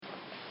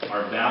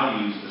our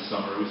values this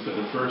summer. We spent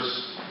the first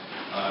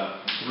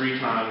 3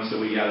 times that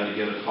we gathered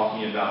together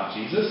talking about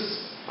Jesus.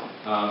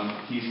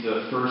 He's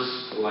the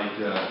first,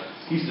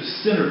 he's the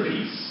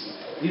centerpiece.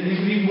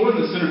 He's more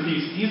than the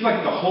centerpiece. He's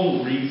like the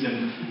whole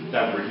reason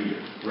that we're here,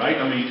 right?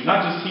 I mean,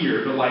 not just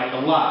here, but like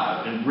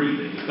alive and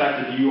breathing. The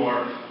fact that you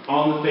are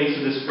on the face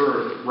of this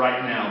earth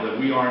right now, that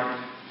we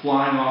aren't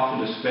flying off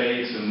into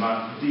space and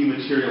not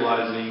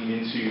dematerializing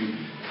into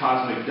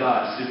cosmic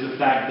dust, is the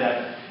fact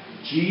that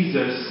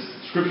Jesus,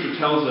 Scripture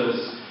tells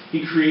us,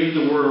 He created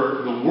the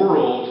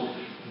world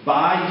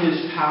by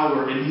His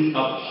power, and He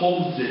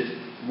upholds it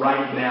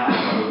right now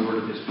by the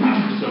word of His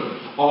power. So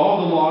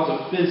all the laws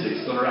of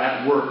physics that are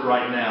at work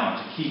right now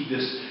to keep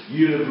this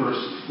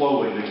universe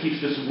flowing, that keeps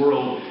this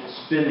world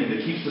spinning,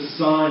 that keeps the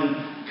sun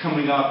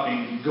coming up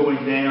and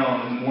going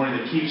down in the morning,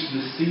 that keeps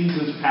the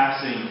seasons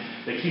passing,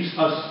 that keeps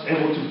us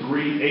able to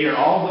breathe air,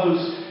 all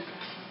those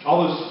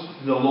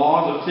the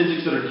laws of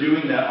physics that are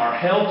doing that are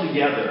held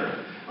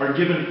together, are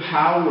given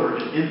power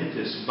and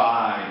impetus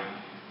by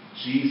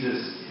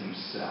Jesus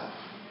Himself.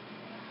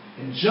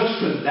 And just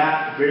for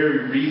that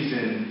very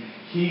reason,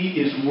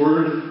 He is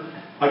worth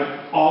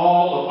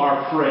all of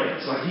our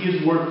praise. He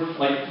is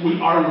worth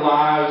our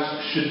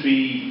lives should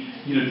be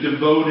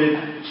devoted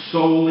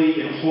solely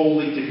and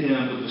wholly to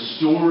Him. But the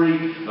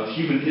story of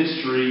human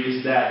history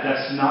is that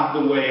that's not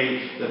the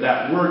way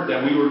that worked.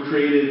 That we were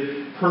created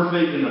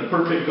perfect in a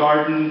perfect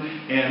garden,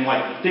 and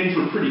things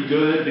were pretty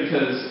good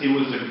because it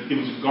was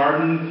a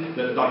garden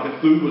that the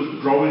food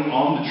was growing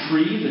on the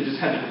trees. They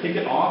just had to pick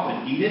it off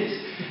and eat it.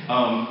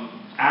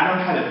 Adam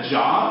had a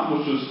job,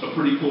 which was a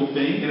pretty cool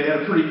thing, and he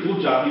had a pretty cool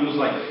job. He was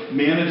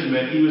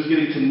management. He was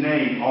getting to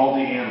name all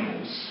the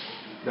animals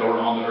that were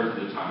on the earth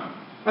at the time.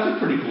 That's a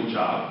pretty cool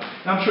job.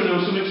 And I'm sure there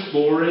was some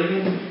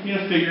exploring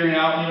and figuring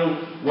out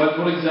what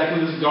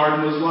exactly this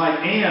garden was like.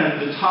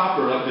 And the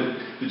topper,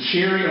 the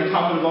cherry on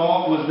top of it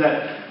all, was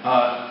that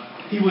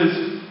he was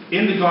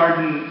in the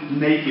garden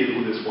naked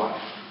with his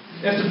wife.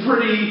 That's a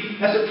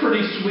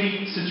pretty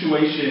sweet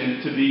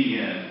situation to be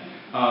in.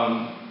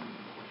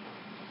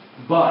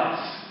 But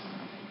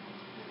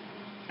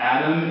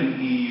Adam and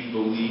Eve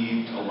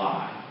believed a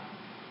lie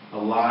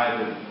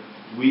that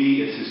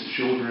we as His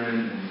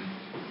children and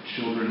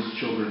children's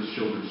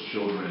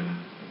children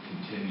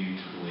continue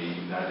to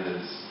believe. That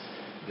is,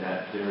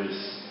 that there is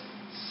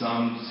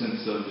some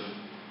sense of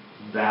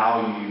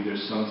value,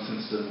 there's some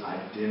sense of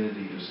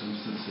identity, there's some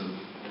sense of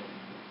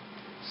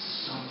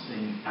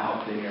something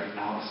out there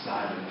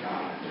outside of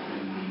God that we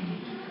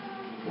need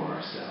for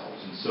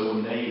ourselves. And so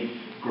when they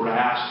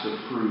grasped the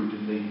fruit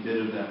and they bit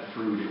of that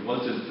fruit, it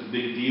wasn't the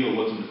big deal. It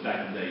wasn't the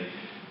fact that they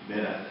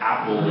had an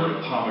apple or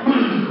a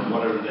pomegranate or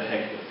whatever the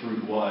heck the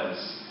fruit was.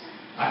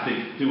 I think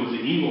if it was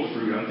an evil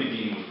fruit, I'm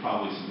thinking it was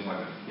probably something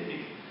like a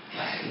fig.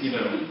 I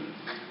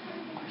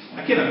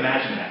can't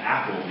imagine an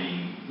apple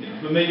being,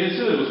 but maybe it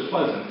was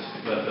pleasant.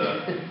 But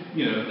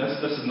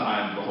that's an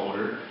eye of the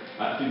beholder.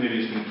 I think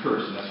maybe it's been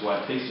cursed, and that's why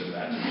it tasted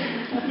bad to me.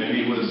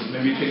 Maybe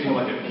it tasted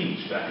more like a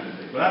peach back in the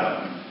day, but I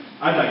don't know.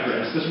 I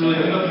digress. This really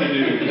has nothing to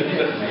do with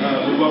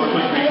what we're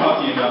supposed to be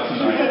talking about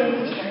tonight.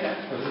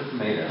 It was a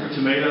tomato. A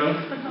tomato?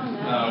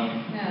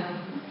 No.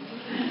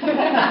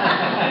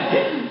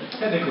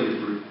 Technically it's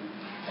fruit.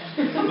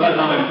 But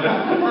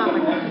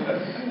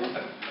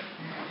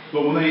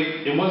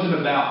it wasn't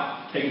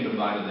about taking the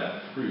bite of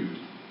that fruit.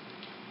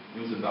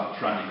 It was about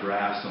trying to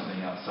grab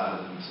something outside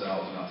of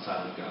themselves and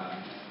outside of God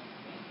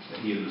that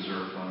He had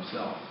reserved for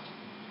Himself.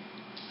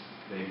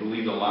 They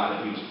believed a lie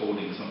that He was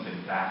holding something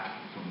back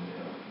from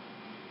them.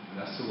 And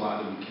that's the lie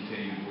that we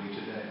continue to believe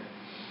today.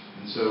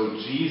 And so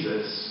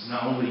Jesus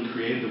not only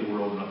created the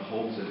world and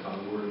upholds it by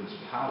the word of His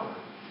power,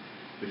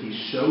 but He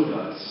showed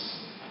us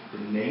the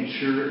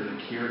nature and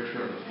the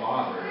character of the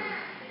Father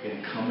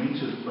in coming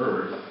to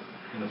earth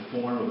in the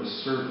form of a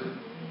servant,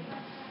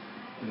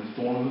 in the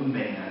form of a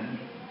man,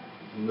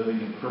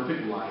 living a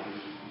perfect life.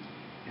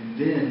 And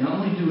then not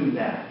only doing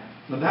that,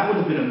 now that would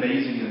have been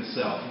amazing in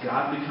itself,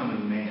 God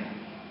becoming man.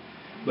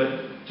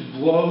 But to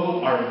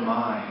blow our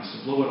minds,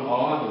 to blow it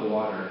all out of the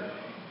water,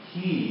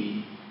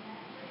 He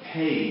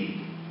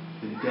paid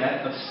the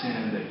debt of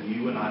sin that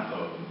you and I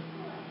owed,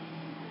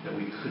 that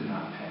we could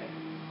not pay,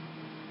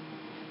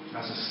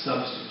 as a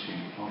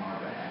substitute on our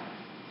behalf.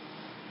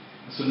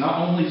 So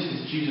not only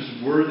is Jesus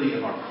worthy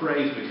of our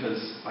praise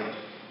because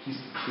He's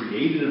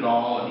created it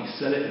all and He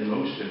set it in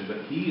motion,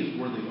 but He is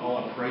worthy of all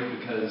our praise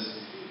because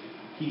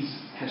He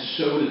has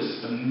showed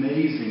us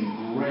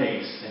amazing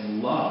grace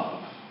and love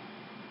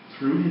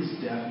through His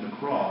death on the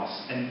cross.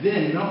 And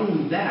then, not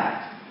only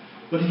that,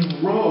 but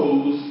He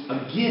rose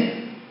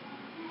again.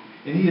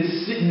 And He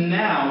is sitting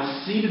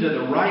now, seated at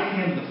the right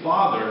hand of the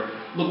Father.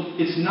 Look,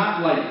 it's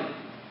not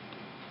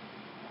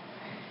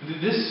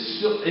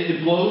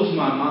it blows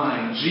my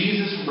mind.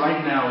 Jesus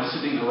right now is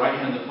sitting at the right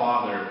hand of the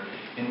Father.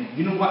 And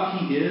you know what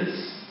He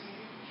is?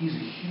 He's a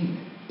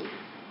human.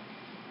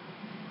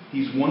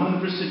 He's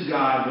 100%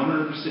 God,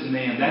 100%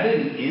 man. That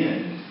didn't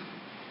end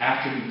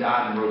after He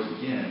died and rose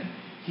again.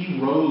 He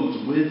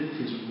rose with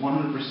His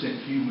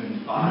 100%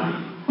 human body,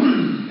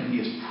 and He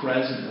is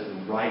present at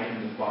the right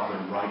hand of the Father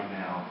right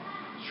now,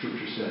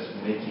 Scripture says,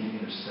 making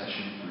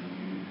intercession for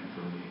you and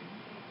for me.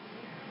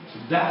 So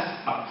that's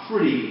a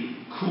pretty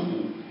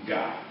cool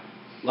guy.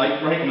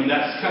 Like, right? I mean,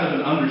 that's kind of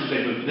an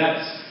understatement, but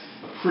that's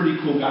a pretty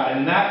cool guy.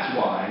 And that's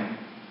why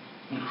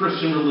the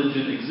Christian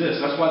religion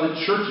exists. That's why the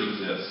church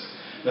exists.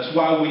 That's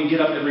why we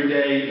get up every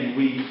day and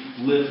we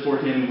live for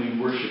Him and we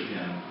worship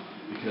Him,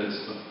 because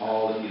of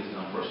all that He has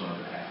done for us on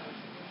our behalf.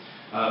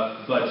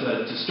 But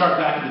to start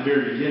back at the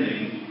very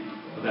beginning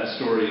of that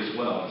story as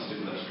well, to stick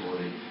with that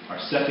story, our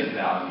second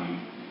value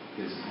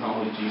is not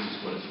only Jesus,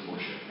 but it's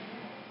worship.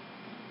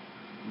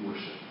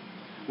 Worship.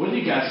 What do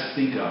you guys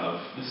think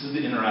of? This is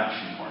the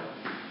interaction part.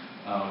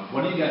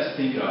 What do you guys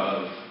think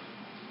of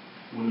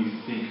when you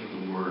think of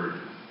the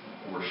word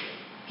worship?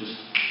 Just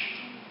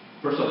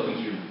first of all, that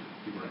comes to your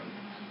brain.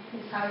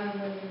 It's how you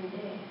live every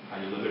day.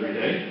 How you live every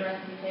day? Every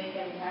breath you take,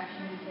 every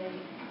action you take,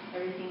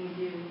 everything you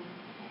do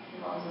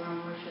revolves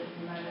around worship,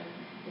 no matter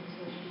if it's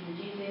worshiping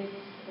Jesus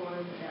or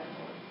the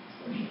devil. It's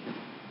worship.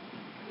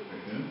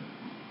 Very good.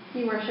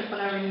 You worship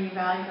whatever you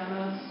value the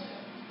most.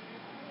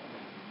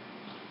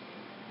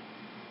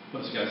 What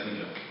do you guys think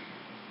of?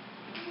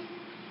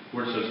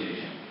 Word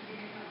association.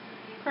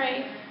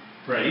 Praise.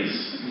 Praise.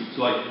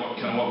 So like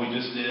what we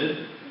just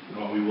did, and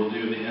what we will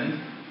do at the end.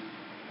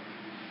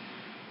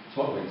 It's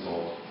what we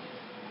exalt.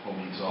 What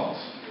we exalt.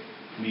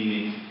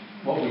 Meaning,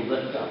 What we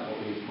lift up, what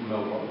we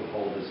promote, what we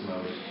hold as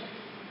most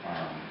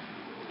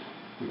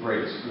the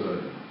greatest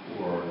good,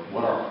 or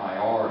what our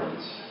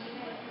priorities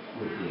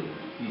would be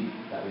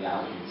that we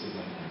allocate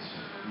significance to.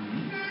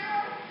 mm-hmm.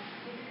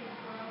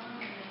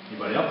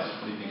 Anybody else?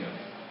 What do you think of?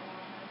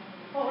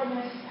 What we're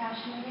most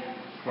passionate about.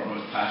 What we're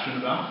most passionate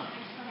about?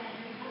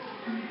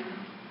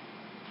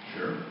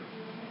 Sure.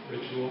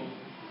 Ritual.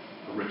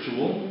 A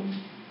ritual.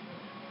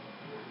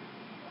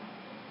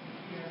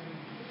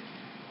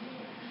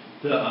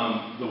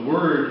 The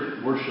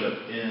word worship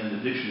in the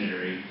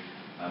dictionary,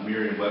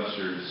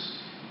 Merriam-Webster's,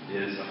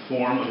 is a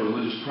form of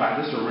religious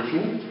practice or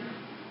ritual.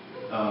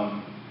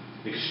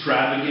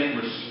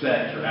 Extravagant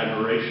respect or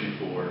admiration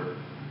for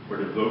or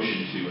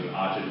devotion to an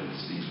object of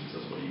esteem.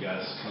 That's what you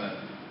guys kind of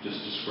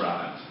just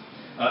described.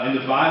 In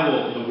the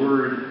Bible, the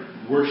word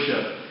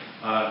worship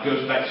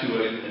goes back to a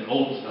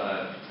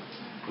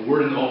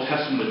word in the Old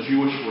Testament, a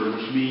Jewish word,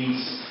 which means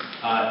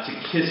to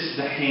kiss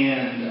the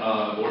hand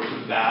of or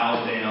to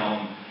bow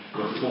down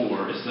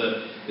before. It's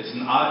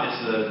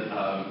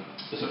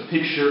a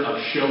picture of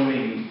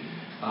showing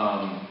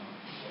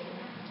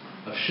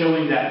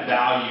that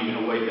value in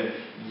a way that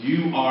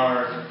you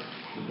are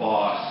the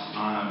boss,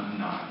 I'm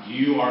not.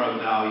 You are of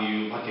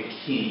value like a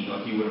king,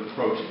 like you would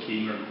approach a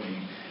king or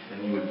queen,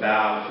 and you would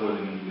bow before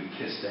them and you would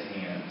kiss the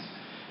hands.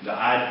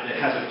 It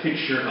has a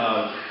picture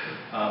of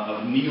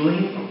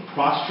kneeling, of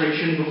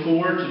prostration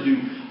before, to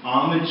do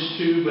homage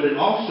to, but it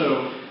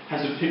also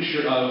has a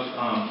picture of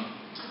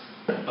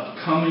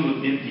coming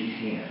with empty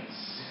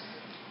hands.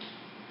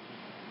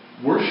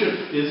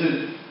 Worship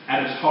isn't,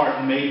 at its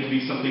heart, made to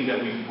be something that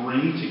we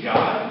bring to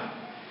God.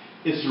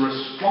 It's a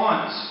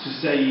response to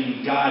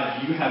saying,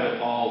 God, you have it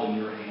all in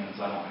your hands.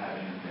 I don't have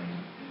anything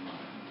in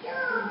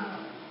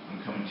mine.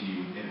 I'm coming to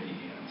you with empty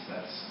hands.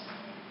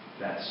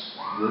 That's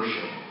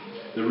worship.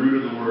 The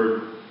root of the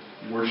word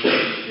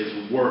worship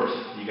is worth.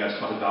 You guys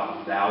talk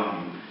about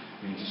value.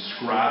 It means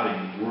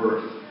ascribing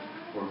worth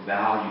or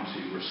value to.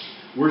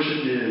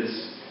 Worship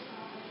is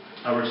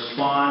a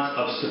response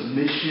of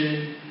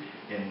submission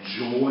and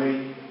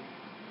joy,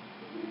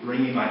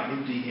 bringing my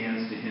empty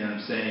hands to Him,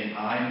 saying,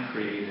 I am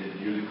created,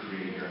 you're the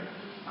Creator,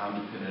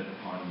 I'm dependent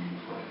upon you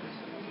for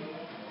everything.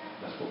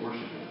 That's what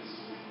worship is.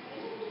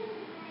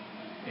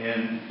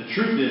 And the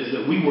truth is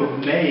that we were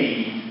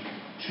made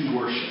to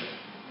worship.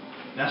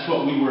 That's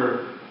what we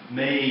were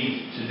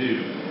made to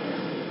do.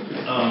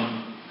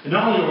 And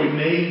not only are we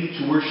made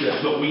to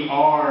worship, but we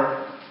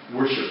are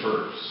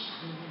worshipers.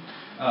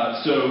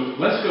 So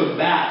let's go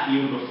back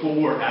even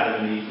before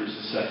Adam and Eve for just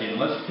a second. And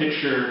let's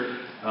picture...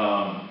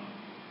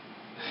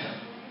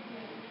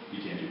 you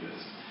can't do this.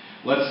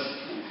 I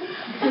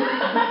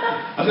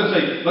was going to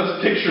say,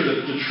 let's picture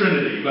the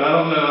Trinity, but I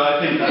don't know. I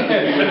think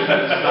we would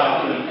have to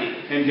stop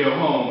and go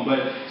home. But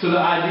so the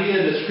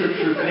idea that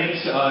Scripture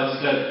paints to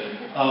us that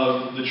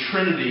of the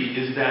Trinity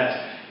is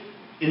that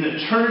in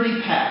eternity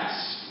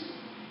past,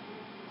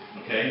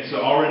 okay, so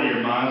already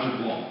your minds are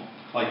blown.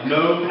 Like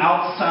no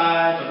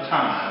outside of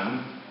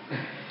time,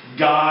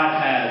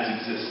 God has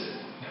existed.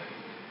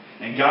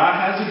 And God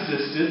has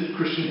existed,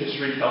 Christian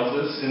history tells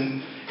us,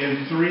 in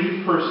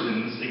three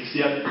persons,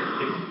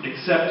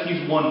 except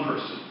He's one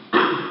person.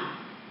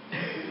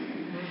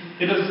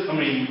 It doesn't,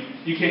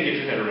 you can't get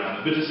your head around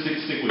it, but just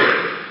stick with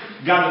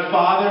it. God the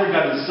Father,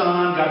 God the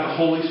Son, God the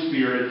Holy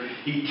Spirit,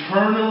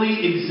 eternally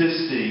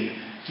existing,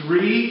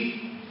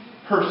 three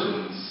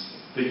persons,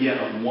 but yet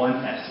of one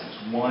essence,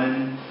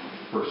 one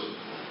person.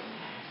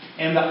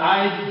 And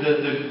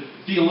the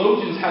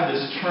theologians have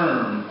this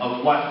term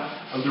of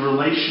the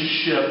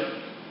relationship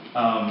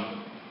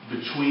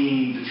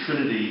between the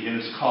Trinity, and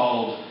it's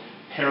called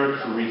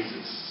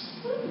perichoresis.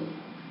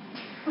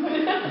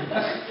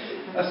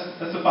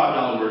 That's a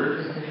 $5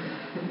 word.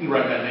 You can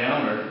write that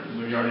down,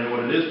 or you already know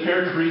what it is.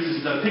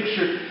 Perichoresis,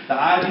 the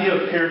idea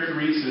of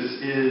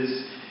perichoresis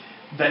is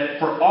that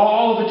for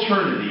all of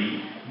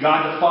eternity,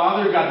 God the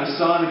Father, God the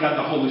Son, and God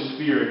the Holy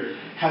Spirit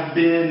have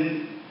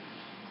been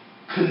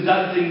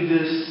conducting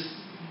this.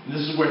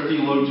 This is where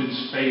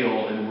theologians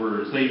fail in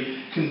words.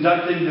 They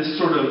conducting this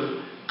sort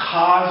of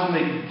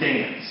cosmic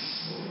dance.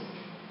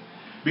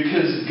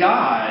 Because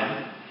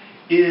God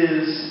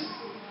is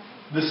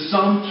the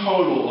sum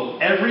total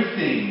of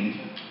everything,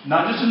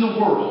 not just in the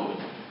world,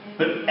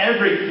 but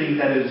everything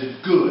that is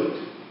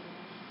good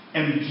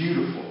and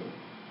beautiful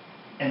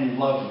and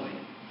lovely.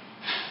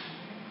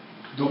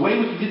 The way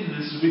we get to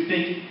this is we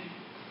think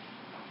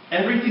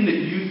everything that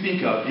you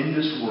think of in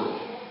this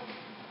world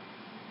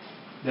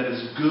that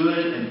is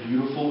good and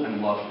beautiful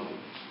and lovely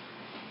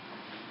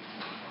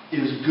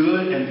is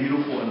good and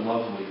beautiful and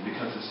lovely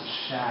because it's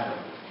a shadow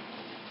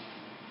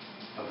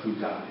of who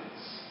God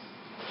is.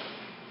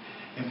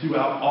 And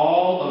throughout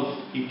all of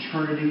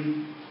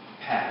eternity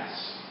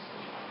past,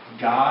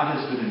 God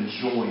has been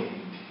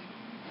enjoying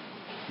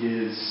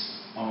His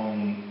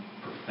own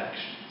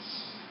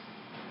perfections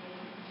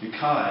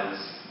because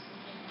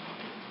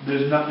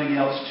there's nothing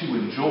else to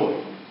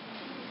enjoy.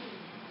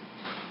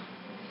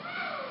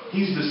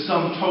 He's the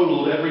sum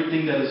total of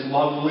everything that is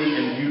lovely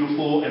and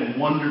beautiful and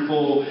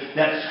wonderful.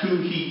 That's who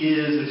He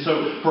is. And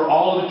so for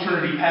all of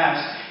eternity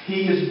past,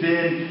 He has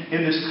been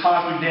in this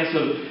cosmic dance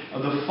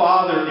of the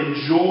Father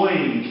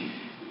enjoying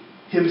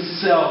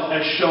Himself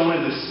as shown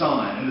in the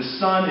Son, and the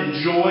Son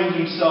enjoying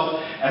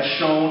Himself as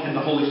shown in the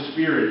Holy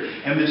Spirit.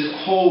 And this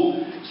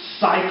whole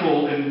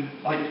cycle and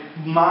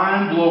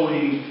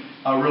mind-blowing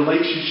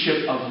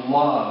relationship of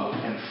love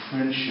and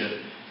friendship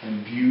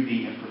and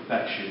beauty and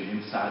perfection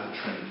inside the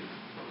Trinity.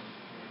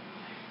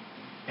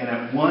 And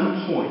at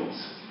one point,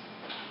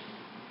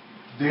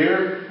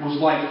 there was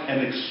like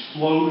an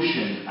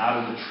explosion out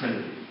of the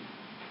Trinity.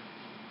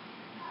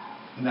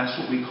 And that's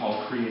what we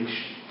call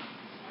creation.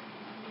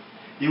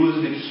 It was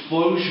an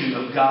explosion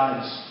of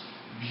God's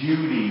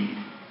beauty,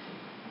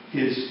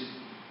 His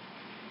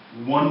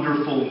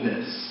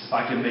wonderfulness, if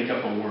I can make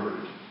up a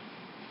word,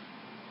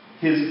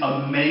 His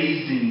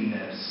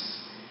amazingness.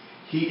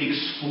 He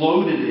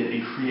exploded it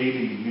in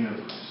creating the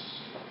universe.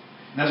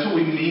 And that's what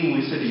we mean when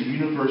we say the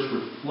universe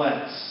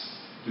reflects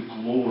the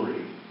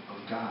glory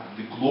of God.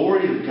 The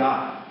glory of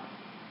God,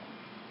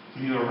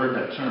 if you've ever heard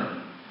that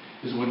term,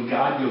 is when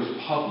God goes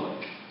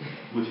public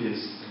with His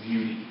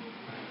beauty.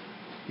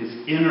 His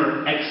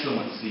inner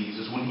excellencies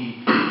is when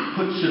He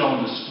puts it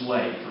on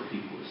display for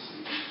people to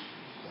see.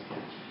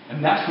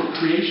 And that's what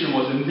creation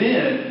was. And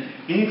then,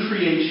 in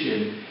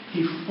creation,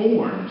 He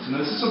forms. And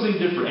this is something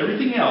different.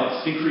 Everything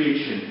else in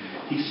creation,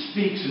 He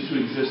speaks into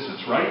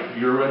existence, right?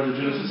 You ever read the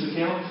Genesis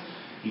account?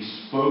 He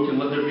spoke and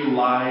let there be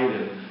light,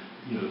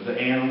 and the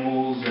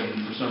animals,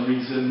 and for some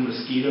reason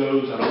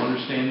mosquitoes. I don't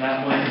understand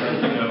that one, but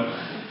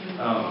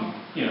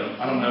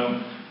I don't know.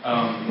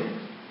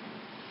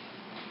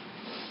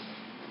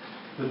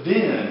 But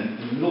then,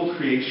 in the middle of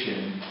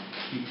creation,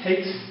 He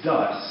takes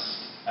dust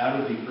out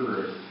of the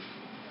earth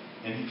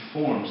and He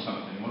forms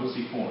something. What does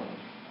He form?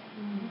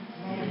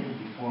 Man.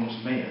 He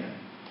forms man.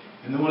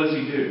 And then what does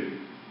He do?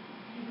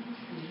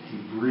 He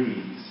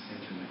breathes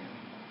into man.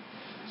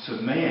 So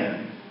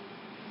man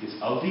is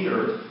of the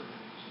earth,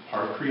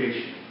 part of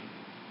creation.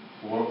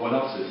 Or what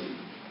else is He?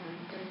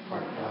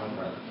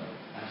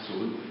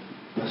 Absolutely.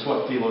 That's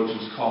what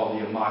theologians call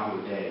the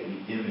imago Dei,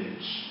 the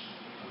image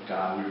of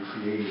God. We were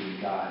created in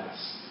God's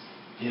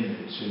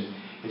image. And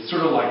it's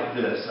sort of like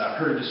this. I've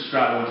heard it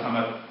described one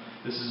time.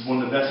 This is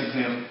one of the best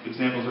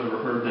examples I've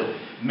ever heard,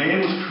 that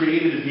man was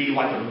created to be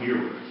like a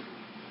mirror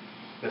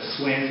that's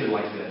slanted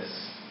like this.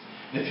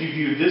 And if you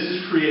view this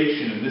as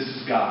creation and this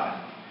is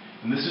God,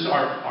 and this is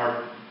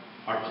our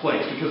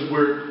place, because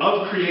we're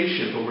of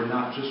creation, but we're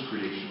not just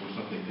creation. We're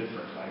something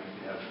different, right?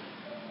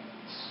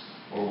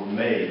 We're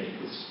made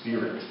with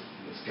spirit,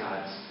 and it's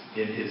God's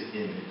in His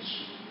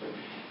image.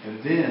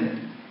 And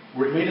then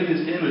we're made in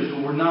His image,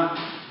 but we're not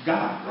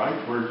God, right?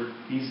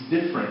 He's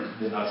different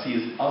than us. He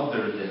is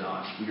other than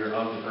us. We are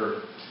of the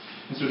earth.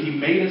 And so He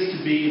made us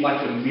to be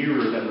like a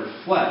mirror that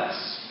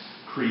reflects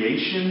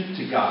creation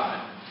to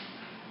God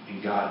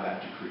and God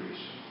back to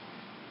creation.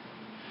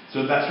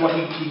 So that's why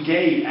He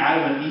gave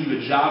Adam and Eve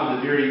a job in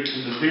the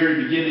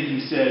very beginning.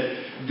 He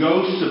said,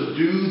 go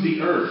subdue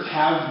the earth,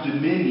 have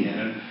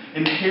dominion.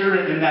 And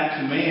inherent in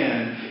that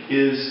command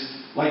is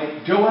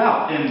like go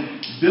out and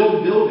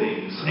build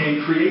buildings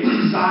and create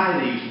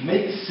societies,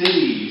 make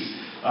cities,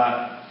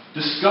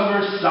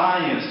 discover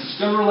science,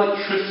 discover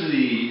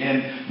electricity,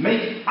 and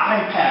make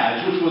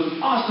iPads, which was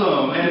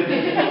awesome.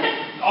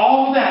 And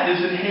all of that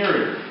is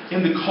inherent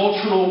in the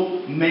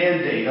cultural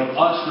mandate of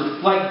us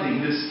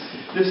reflecting this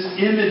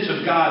image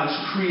of God, this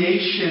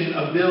creation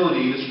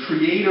ability, this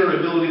creator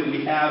ability that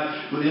we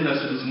have within us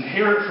that is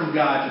inherent from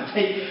God, to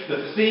take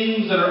the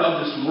things that are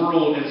of this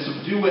world and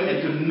subdue it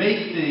and to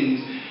make things.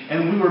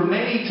 And we were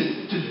made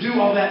to do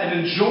all that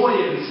and enjoy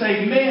it and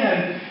say,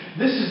 man,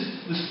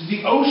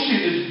 the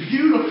ocean is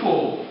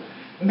beautiful.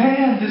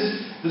 Man,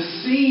 The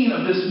scene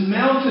of this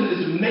mountain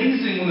is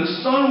amazing when the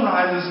sun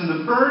rises and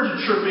the birds are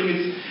chirping.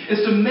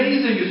 It's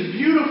amazing. It's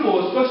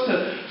beautiful. It's supposed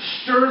to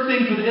stir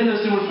things within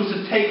us, and we're supposed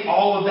to take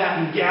all of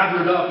that and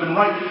gather it up and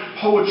write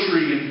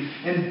poetry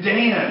and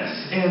dance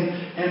and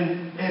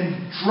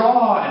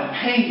draw and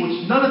paint,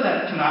 which none of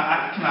that can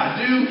I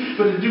do,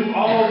 but to do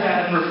all of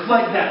that and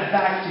reflect that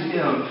back to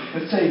Him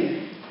and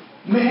say,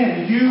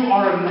 man, you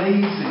are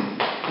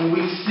amazing. And we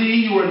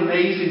see your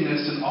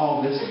amazingness in all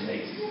this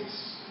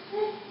amazingness.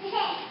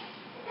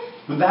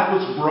 But that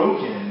was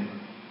broken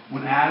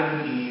when Adam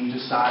and Eve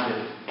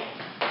decided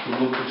to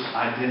look for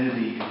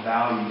identity and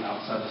value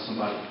outside of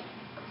somebody,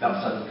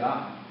 outside of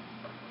God.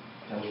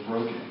 That was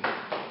broken.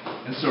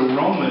 And so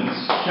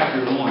Romans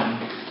chapter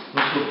 1,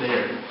 let's look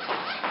there.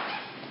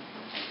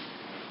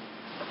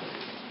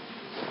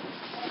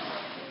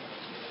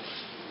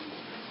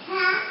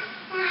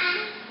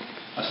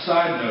 A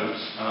side note,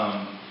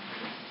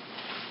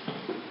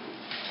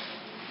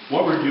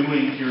 what we're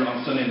doing here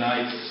on Sunday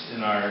nights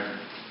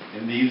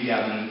in these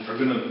gatherings are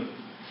going to,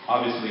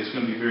 obviously, it's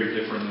going to be very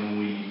different than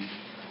when we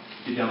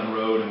get down the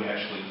road and we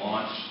actually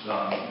launch.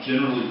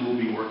 Generally, we'll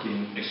be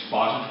working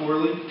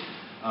expositorily,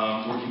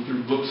 working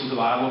through books of the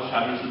Bible,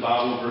 chapters of the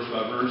Bible, verse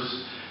by verse.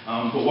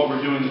 But what we're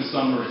doing this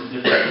summer is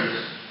different.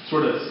 We're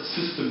sort of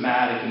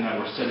systematic in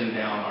that we're setting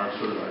down our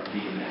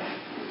DNA.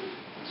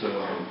 So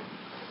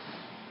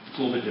it's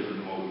a little bit different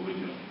than what we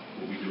do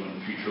in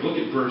the future. Look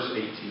at verse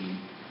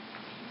 18.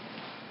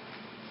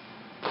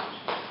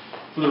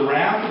 For the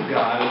wrath of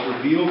God is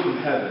revealed from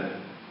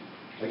heaven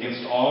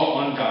against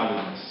all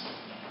ungodliness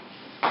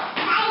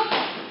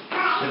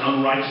and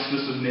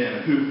unrighteousness of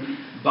men, who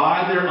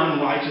by their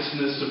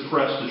unrighteousness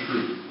suppress the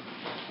truth.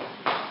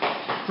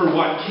 For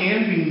what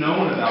can be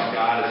known about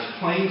God is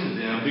plain to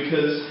them,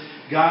 because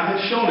God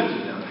has shown it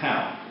to them.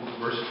 How?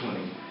 Verse 20.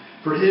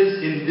 For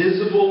His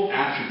invisible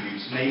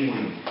attributes,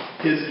 namely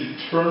His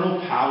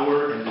eternal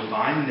power and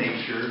divine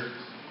nature,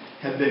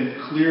 have been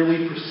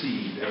clearly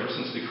perceived ever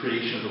since the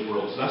creation of the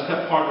world. So that's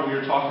that part that we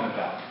were talking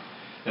about.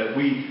 That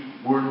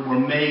we're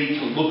made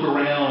to look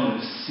around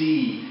and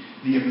see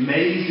the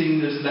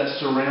amazingness that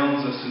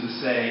surrounds us and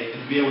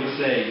to be able to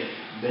say,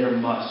 there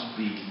must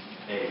be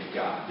a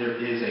God. There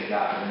is a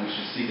God. And we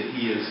should see that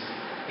He is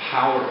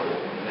powerful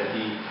and that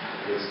He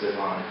is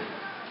divine.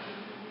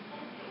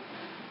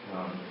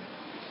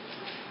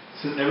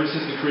 Ever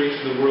since the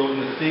creation of the world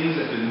and the things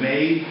that have been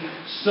made,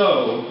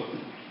 so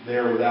they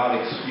are without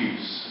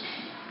excuse.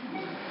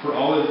 For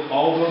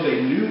although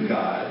they knew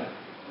God,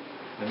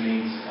 that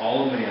means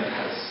all of man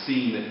has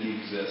seen that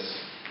He exists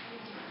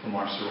from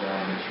our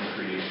surroundings, from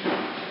creation.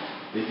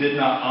 They did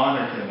not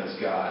honor Him as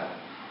God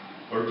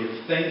or give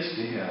thanks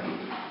to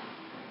Him,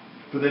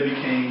 for they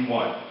became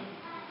what?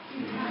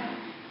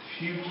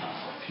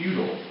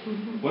 Futile.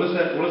 What does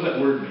that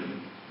word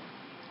mean?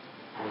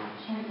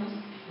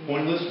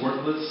 Pointless,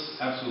 worthless,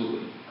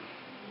 absolutely.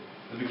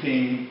 They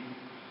became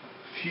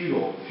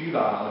futile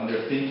in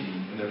their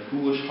thinking, and their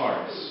foolish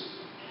hearts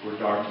were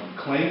darkened.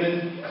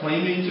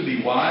 Claiming to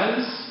be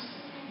wise,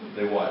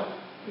 they what?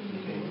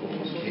 Became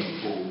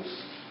fools.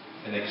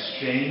 And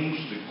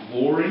exchanged the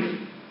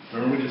glory.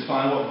 Remember we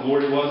defined what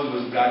glory was? It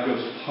was God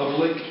goes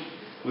public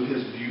with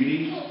His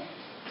beauty.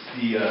 It's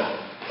the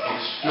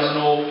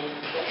external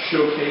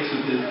showcase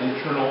of His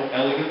internal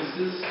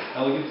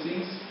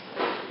elegancies.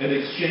 And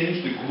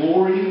exchanged the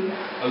glory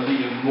of the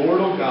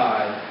immortal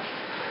God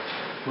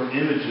for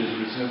images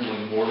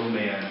resembling mortal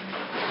man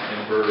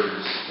and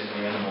birds and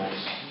animals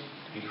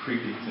and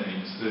creepy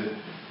things that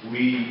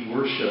we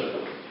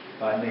worship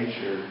by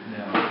nature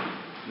now.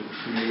 The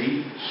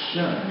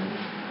creation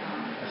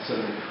instead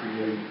of the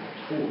creator.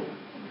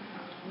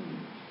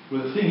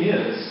 Well, the thing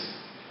is,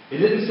 it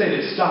didn't say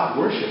they stopped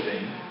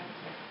worshiping.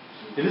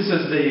 It just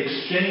says they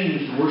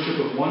exchanged worship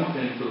of one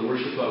thing for the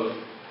worship of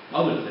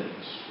other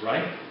things,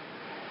 right?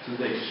 So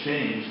they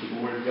exchanged the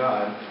glory of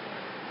God,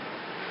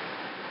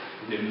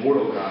 the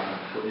immortal God,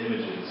 for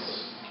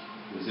images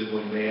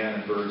resembling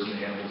man and birds and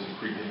animals and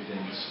creeping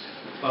things.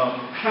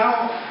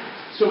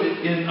 So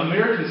in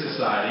American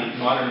society,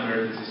 modern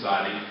American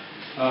society,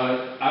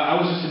 I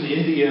was just in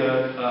India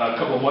a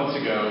couple of months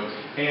ago,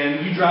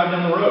 and you drive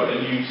down the road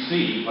and you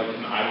see like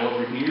an idol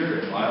over here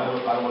and an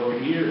idol over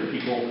here, and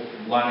people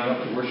lining up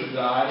to worship the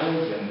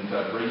idols and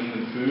bringing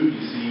them food.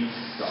 You see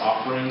the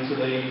offerings that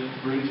they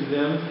bring to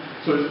them.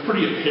 So it's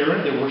pretty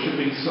apparent they're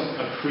worshiping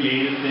a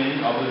created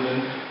thing other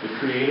than the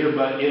Creator.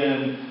 But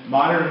in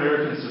modern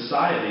American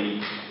society,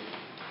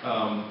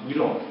 we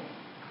don't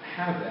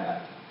have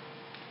that,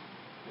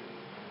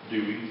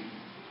 do we?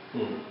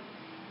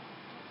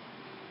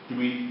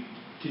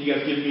 Can you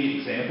guys give me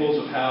examples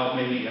of how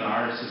maybe in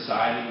our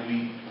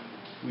society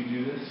we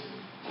do this?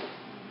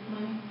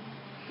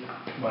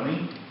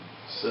 Money?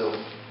 Self.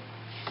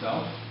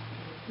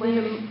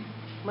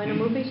 When a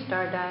movie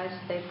star dies,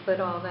 they put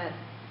all that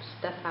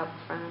stuff out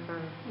front of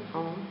her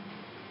home.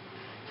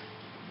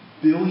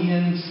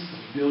 Billions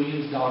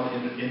dollar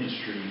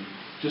industry,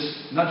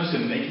 not just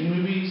in making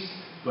movies,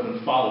 but in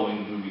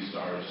following movie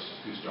stars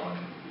who star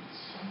in movies.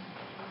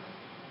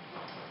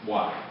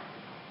 Why?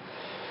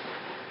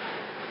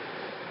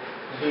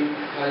 Who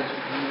kind of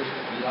used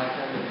to be like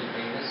that would be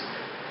famous?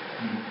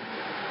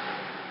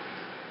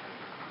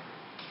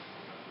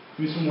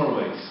 Give me some more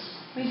ways.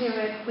 We do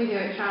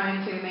it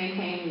trying to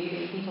maintain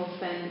beauty. People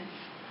spend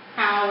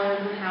hours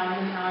and hours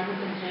and hours at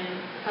the gym.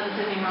 There's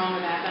nothing wrong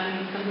with that. But I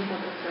mean, some people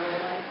just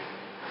really like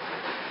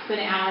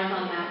spend hours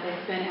on that. They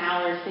spend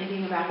hours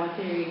thinking about what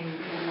they're eating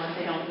and what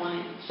they don't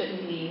want,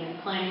 shouldn't eat, and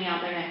planning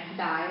out their next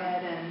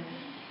diet, and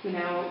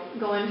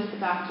going to the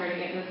doctor to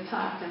get this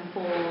tucked and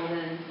pulled,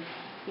 and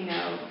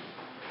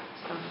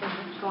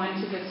going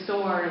to the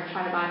store to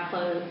try to buy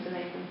clothes to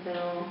make them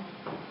feel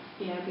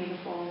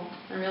beautiful.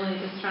 They're really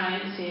just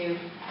trying to.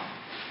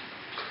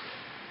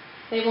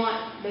 They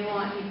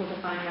want people to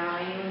find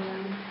value in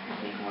them, I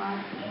think, a lot.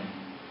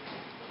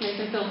 Make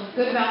them feel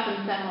good about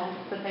themselves,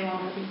 but they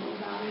want other people to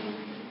value them.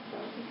 So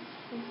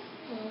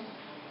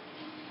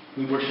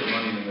We worship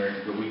money in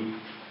America, but we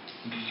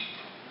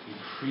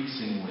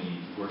increasingly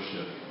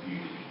worship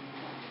beauty.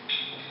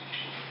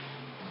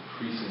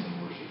 Increasingly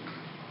worship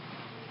beauty.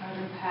 I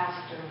had a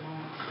pastor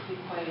once. He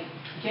played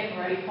getting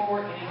ready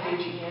for it and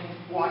engaging in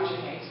watching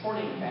a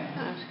sporting event.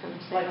 I was going to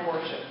It's say like that.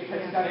 worship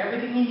because he got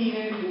everything he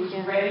needed. He was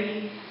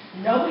ready.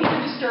 Nobody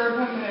could disturb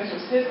him, and this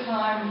was his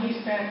time. And he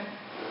spent,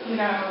 and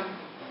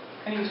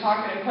he was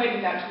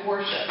equating that to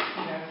worship.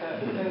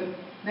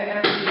 The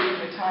energy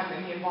and the time that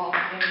he involved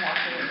in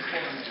watching a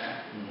sporting event.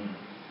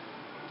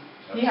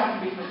 Mm-hmm. He happened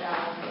to be from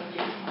Dallas, so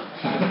he's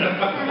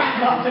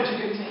not such a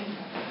good team.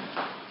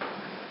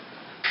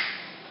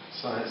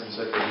 Science and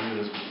secular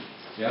humanism.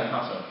 Yeah,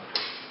 how so?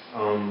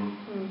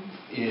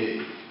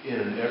 In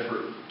an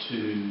effort to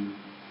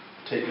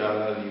take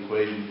God out of the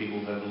equation,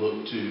 people have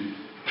looked to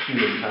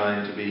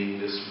humankind to being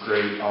this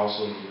great,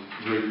 awesome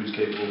group who's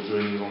capable of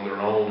doing things on their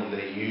own, and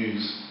they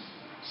use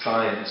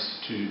science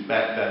to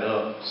back that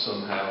up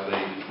somehow.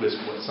 They twist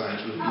what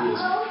science really is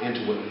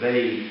into what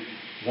they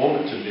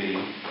want it to be,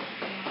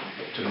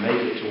 to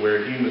make it to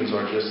where humans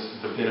are just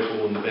the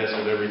pinnacle and the best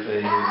of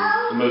everything,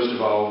 and the most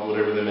evolved,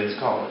 whatever they may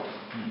call it.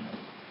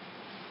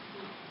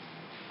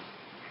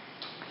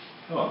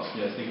 Who else?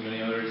 You guys think of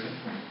any other reason?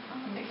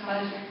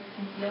 Pleasure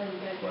and feeling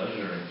good.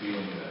 Pleasure and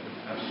feeling good.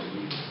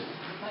 Absolutely.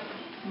 Like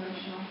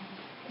emotional,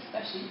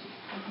 especially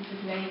if you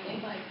do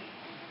anything like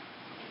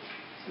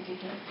it's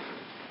ridiculous.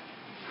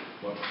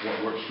 What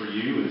works for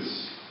you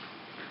is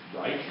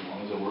right, as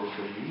long as it works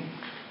for you.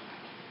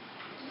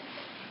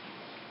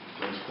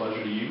 Brings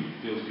pleasure to you,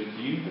 feels good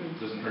to you,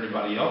 doesn't hurt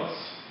anybody else.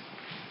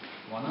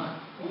 Why not?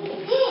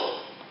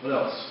 What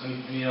else?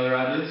 Any other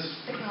ideas?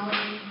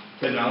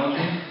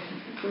 Technology?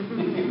 Do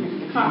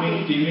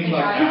you mean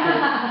like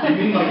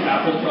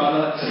Apple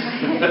products?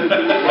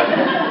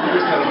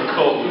 There's kind of a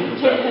cult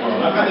with that.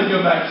 I'd rather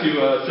go back to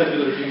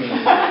secular humanism.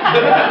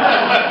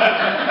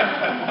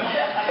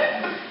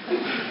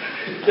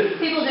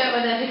 People do it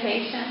with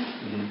education.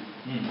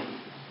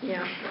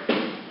 Yeah.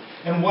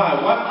 And why?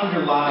 What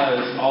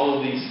underlies all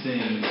of these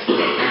things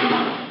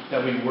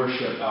that we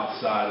worship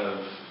outside of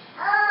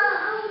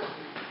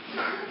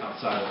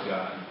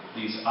God?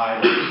 These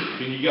idols. I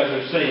mean, you guys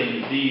are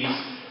saying these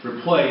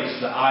replace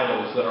the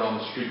idols that are on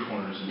the street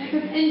corners.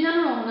 In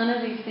general, none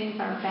of these things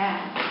are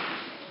bad.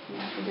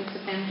 It just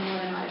depends on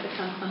whether or not it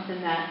becomes something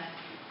that,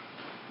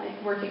 like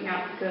working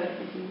out is good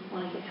if you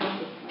want to get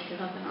healthy. Like there's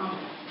nothing wrong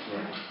with it.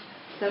 Right.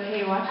 It's okay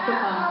to watch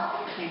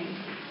football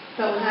games.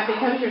 So when that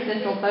becomes your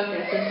central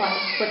focus, it's like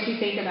what you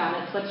think about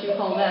it, it's what you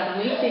hold up. And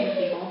we see the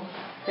people,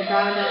 they're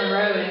driving down the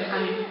road, and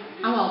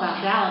I'm all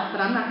about Dallas, but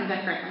I'm not going to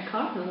decorate my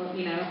car. You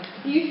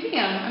see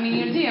them.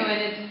 You do,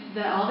 and it's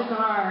all the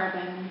garb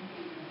and.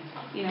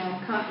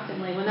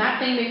 Constantly. When that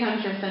thing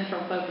becomes your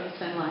central focus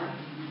in life,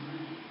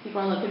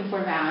 people are looking for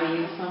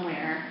value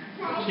somewhere.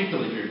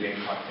 Particularly if you're a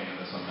Gamecock fan,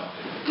 that's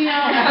unhealthy.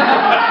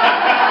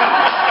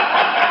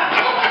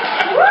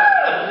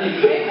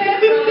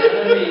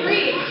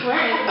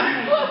 Where is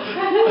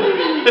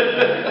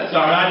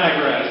Sorry, I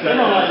digress.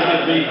 That's all I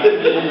can be.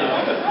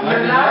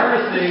 You're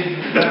nervous,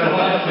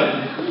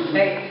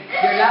 hey,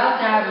 you're allowed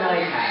to have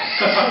night hats.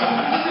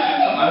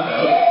 I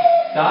know.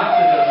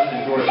 Doxa doesn't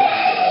endorse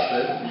that,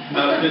 does it?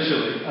 Not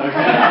officially.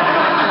 Okay.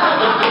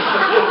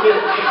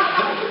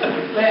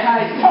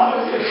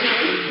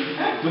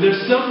 But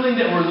there's something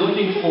that we're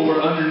looking for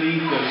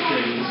underneath those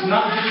things. It's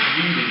not just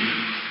beauty.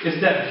 It's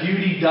that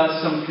beauty does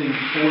something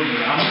for me.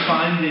 I'm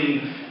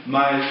finding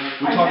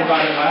we talked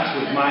about it last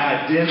week,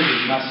 my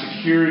identity, my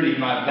security,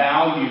 my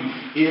value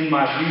in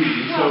my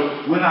beauty. And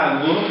so when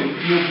I look and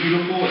feel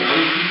beautiful and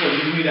other people are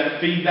giving me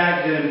that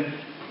feedback, then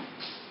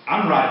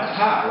I'm riding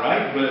high,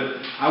 right? But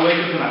I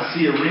wake up and I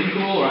see a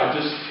wrinkle, or I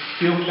just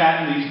feel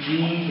fat in these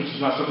jeans, which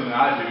is not something that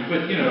I do.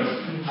 But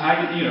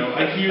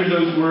I hear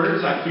those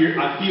words. I feel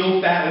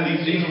fat in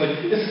these jeans. I'm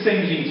like, it's the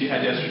same jeans you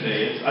had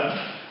yesterday.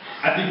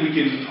 I think we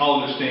can all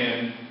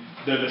understand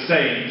they're the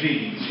same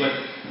jeans, but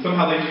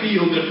somehow they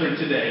feel different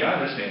today. I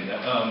understand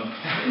that. I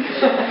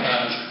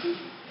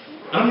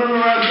don't remember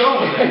where I was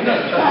going with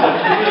that.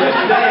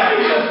 Today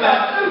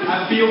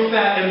I feel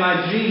fat in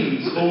my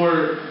jeans,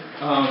 or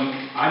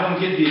I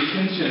don't get the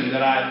attention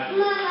that I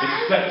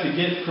expect to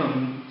get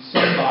from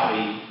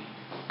somebody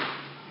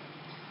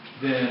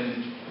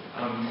then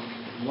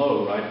I'm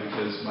low, right?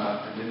 Because my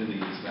identity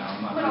is now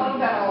I'm not. But all of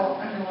that all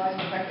underlies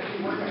the fact that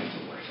we were going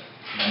to worship.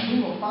 And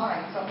we will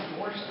find something to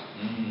worship.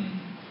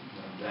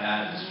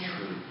 That is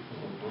true.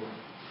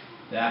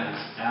 That is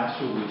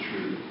absolutely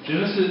true.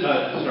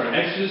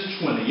 Exodus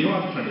 20. You don't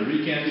have to turn to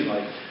read, can't you?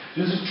 Like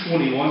Genesis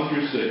 21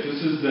 through 6.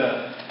 This is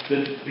the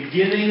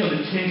beginning of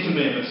the Ten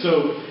Commandments.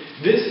 So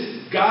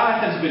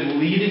God has been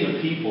leading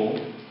a people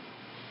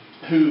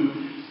who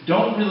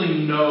don't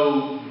really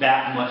know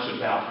that much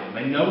about Him.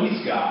 They know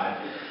He's God.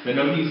 They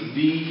know He's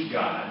the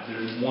God.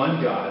 There's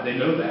one God. They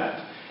know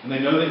that. And they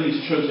know that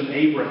He's chosen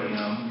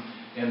Abraham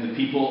and the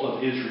people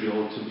of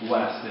Israel to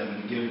bless them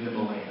and give them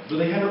a land. But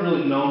they haven't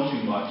really known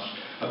too much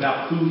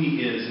about who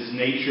He is, His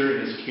nature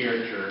and His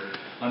character,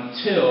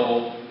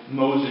 until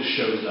Moses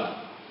shows up.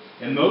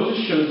 And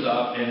Moses shows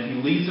up and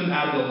he leads them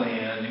out of the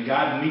land, and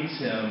God meets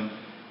him.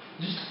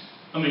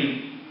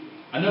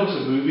 I know it's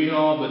a movie and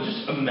all, but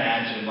just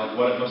imagine like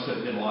what it must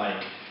have been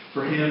like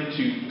for him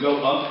to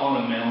go up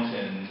on a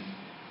mountain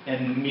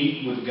and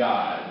meet with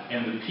God,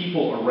 and the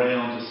people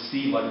around to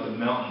see like the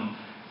mountain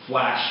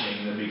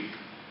flashing. There'd be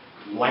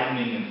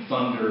lightning and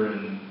thunder,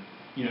 and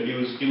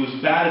it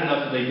was bad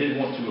enough that they didn't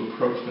want to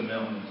approach the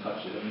mountain and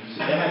touch it. So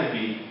that had to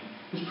be,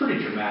 it was pretty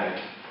dramatic.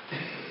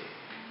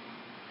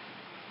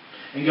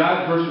 And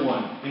God, verse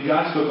 1, and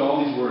God spoke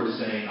all these words,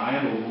 saying, I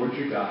am the Lord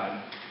your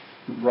God,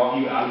 who brought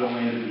you out of the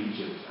land of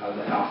Egypt, out of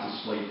the house of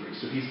slavery.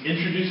 So He's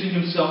introducing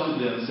Himself to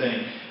them,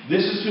 saying,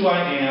 this is who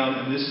I am,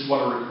 and this is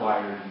what I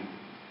require of you.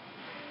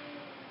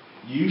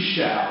 You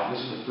shall, this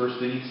is the first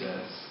thing He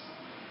says,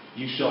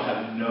 you shall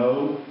have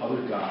no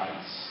other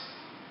gods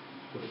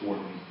before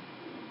me.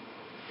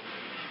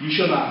 You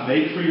shall not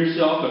make for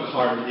yourself a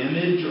carved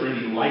image or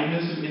any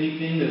likeness of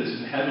anything that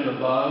is in heaven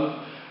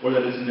above, or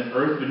that is in the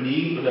earth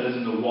beneath, or that is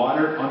in the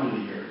water under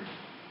the earth.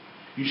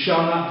 You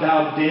shall not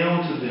bow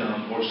down to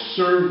them or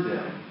serve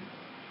them.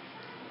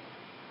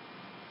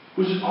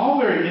 Which is all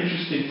very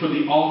interesting for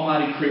the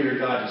Almighty Creator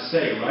God to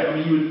say,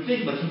 right? You would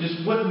think like He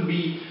just wouldn't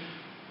be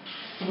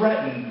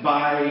threatened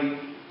by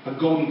a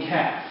golden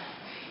calf.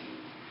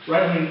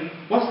 Right?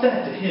 What's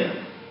that to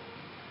Him?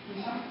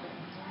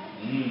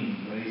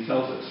 And He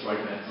tells us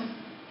right next.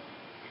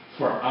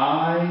 For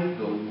I,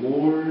 the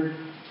Lord,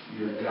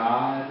 your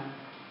God,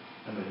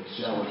 am a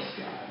jealous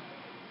God,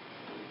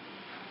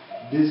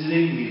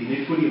 visiting the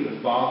iniquity of the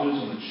fathers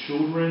on the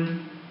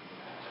children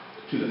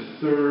to the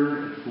third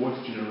and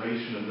fourth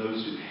generation of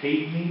those who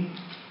hate me,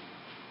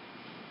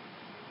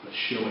 but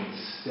showing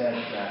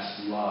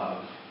steadfast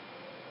love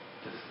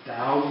to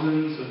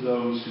thousands of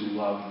those who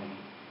love me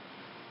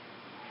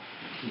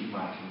and keep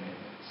my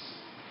commandments.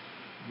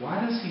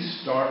 Why does He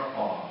start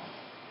off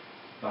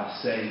by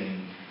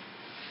saying,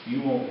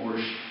 you won't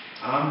worship,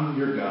 I'm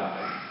your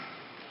God,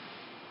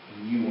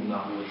 and you will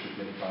not worship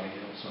anybody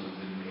else other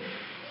than me?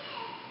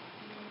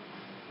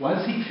 Why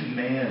does He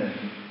command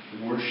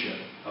worship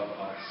of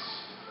us?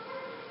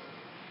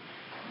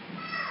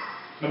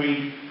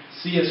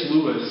 C.S.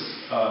 Lewis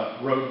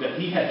wrote that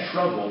he had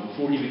trouble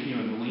before he became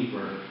a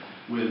believer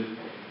with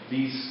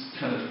these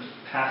kind of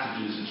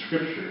passages in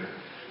Scripture,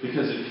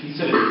 because he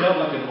said it felt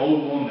like an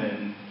old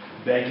woman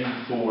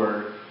begging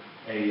for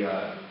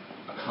a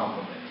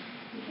compliment,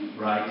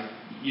 right?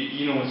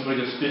 When somebody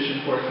goes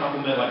fishing for a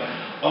compliment, like,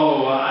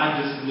 oh, I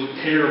just look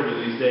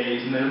terrible these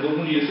days, and then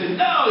when you say,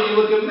 no, you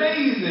look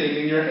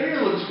amazing, and your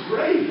hair looks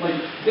great. Like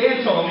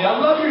Dan told me, I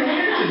love your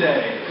hair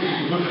today.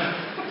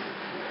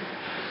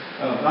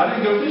 I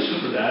didn't go fishing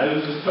for that. It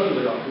was just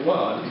totally off the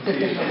wall.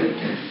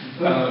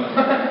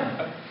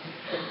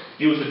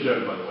 It was a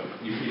joke, by the way.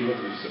 You look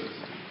at it.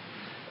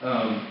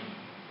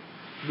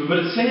 But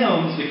it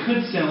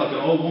could sound like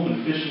an old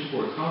woman fishing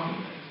for a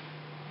compliment.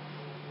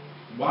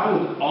 Why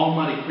would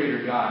Almighty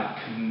Creator God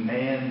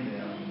command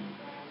them,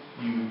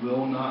 you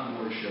will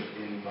not worship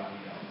anybody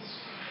else?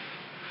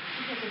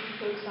 Because if you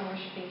focus on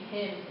worshiping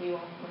Him, you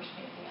won't worship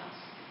anything else.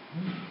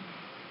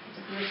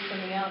 Because if you worship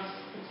something else,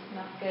 it's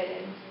not good.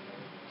 And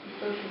you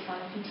focus on,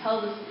 if He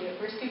tells us to do it,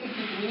 we're stupid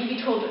people. We need to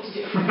be told what to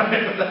do.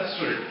 Right, that's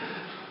true.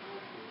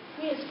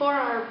 It's for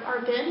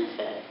our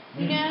benefit.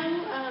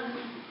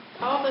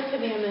 All the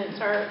commandments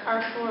are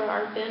for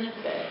our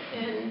benefit.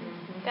 And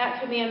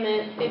that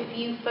commandment, if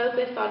you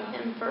focus on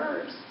Him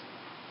first,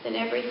 then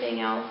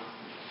everything else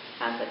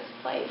has its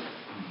place.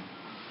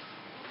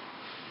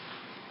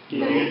 He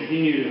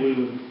knew that we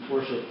would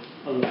worship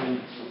other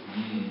things.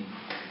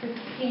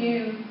 He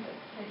knew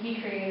that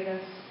He created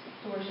us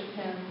to worship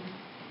Him,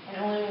 and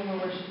only when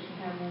we're worshiping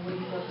Him will we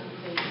feel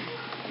complete.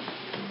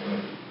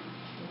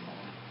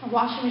 A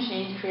washing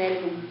machine is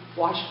created to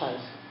wash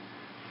clothes.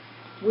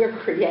 We're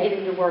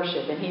created to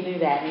worship, and He knew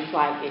that. And He's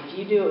like, if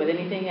you do it with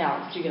anything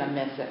else, you're going to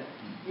miss it.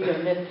 You're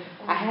going to miss.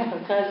 I have a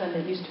cousin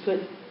that used to put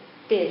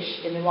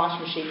fish in the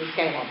washing machine to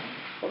scale them.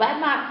 Well, that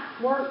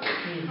might work,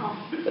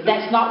 but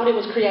that's not what it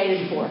was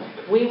created for.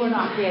 We were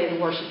not created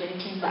to worship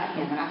anything but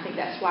Him, and I think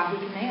that's why He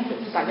commands it.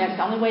 It's like that's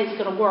the only way it's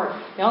going to work.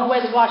 The only way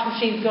the washing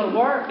machine is going to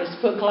work is to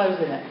put clothes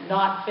in it,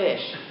 not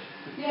fish.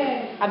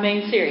 I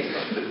mean,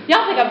 seriously.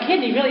 Y'all think I'm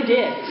kidding, he really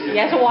did. He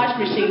has a washing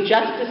machine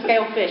just to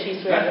scale fish, he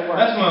swears it works.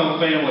 That's my own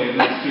family, and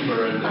that's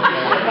super.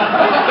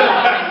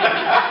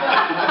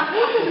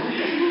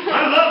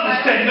 I love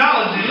this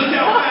technology. Look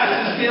how fast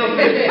it scales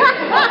fish.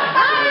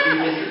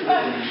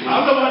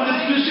 I don't know what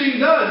this machine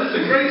does. It's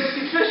a great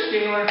fish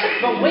scaler.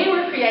 But we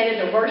were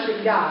created to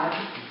worship God,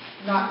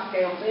 not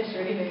scale fish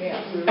or anything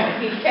else.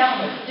 He's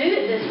telling us, do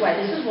it this way.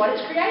 This is what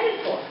it's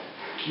created for.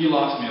 You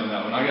lost me on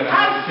that one. I'm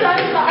so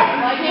sorry.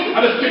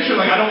 I just picture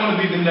I don't want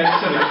to be the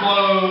next set of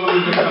clothes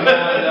that come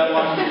out of that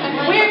washing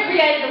machine. We're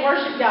created to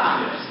worship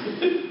God.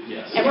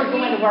 Yes. And we're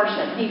going to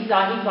worship. He's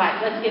like,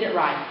 let's get it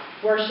right.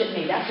 Worship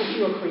me. That's what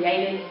you were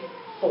created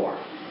for.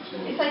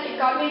 It's like if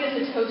God made us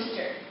a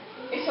toaster.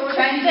 If someone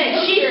Same thing.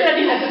 She's going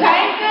to do the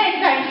same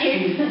thing, thank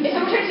you. If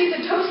someone tried to use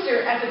a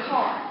toaster as a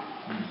car,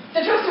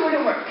 the toaster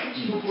wouldn't work.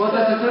 What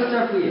does the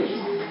toaster feel?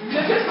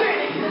 The toaster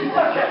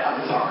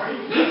I'm sorry.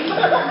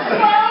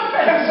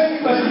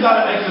 This is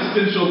not an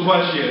existential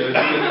question.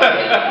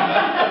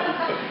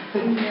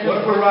 What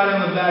if we're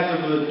riding on the back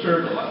of the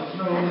turtle?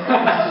 No,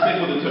 let's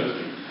stick with the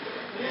toaster.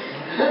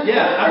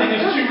 Yeah, I think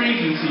there's two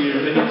reasons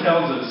here that he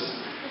tells us,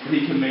 that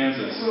he commands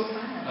us.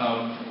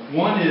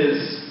 One is,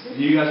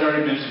 you guys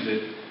already mentioned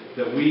it,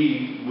 that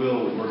we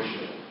will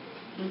worship.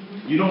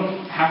 You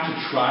don't have to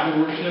try to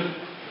worship.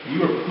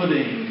 You are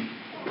putting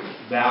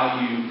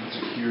value and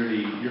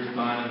security. You're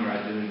finding your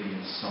identity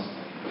in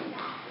something.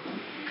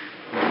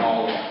 We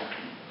all are.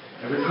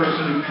 Every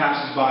person who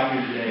passes by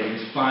here today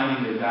is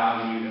finding their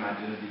value and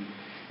identity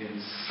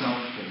in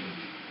something.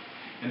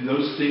 And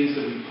those things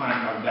that we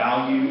find our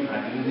value and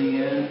identity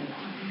in,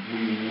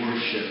 we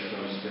worship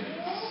those things.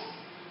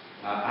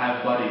 I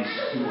have buddies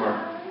who are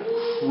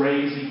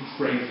crazy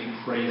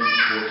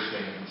sports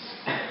fans.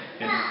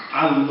 And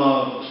I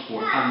love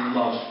sport. I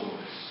love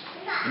sports.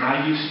 And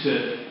I used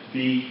to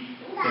be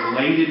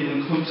elated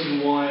when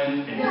Clemson won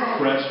and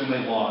depressed when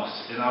they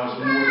lost. And I was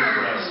more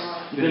depressed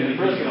than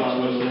anything else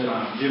most of the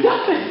time.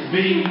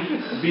 Being a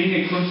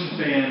Clemson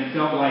fan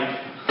felt like,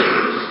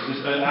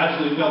 I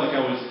actually felt like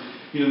I was,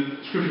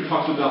 Scripture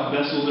talks about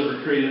vessels that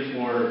were created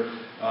for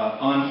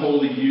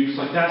unholy use.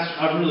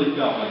 I really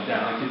felt like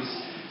that.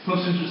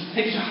 Clemson just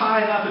takes you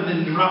high enough and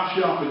then drops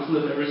you off a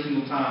cliff every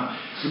single time.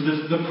 So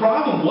the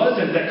problem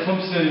wasn't that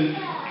Clemson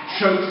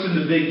chokes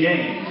in the big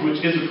games, which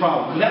is a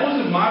problem. But that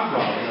wasn't my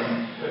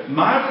problem.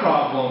 My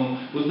problem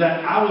was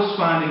that I was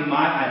finding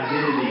my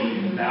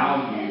identity and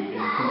value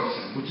in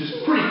Clemson, which is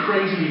pretty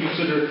crazy when you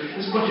consider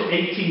this bunch of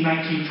 18,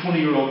 19,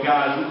 20-year-old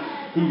guys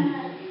who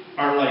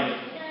are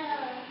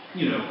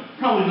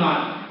probably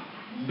not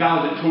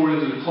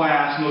valedictorians of the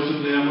class, most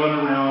of them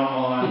running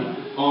around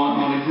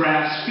on a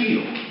grass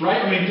field,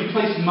 right? To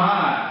place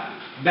my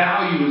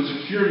value and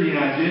security and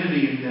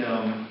identity in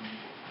them,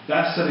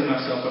 that's setting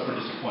myself up for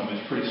disappointment.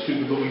 It's pretty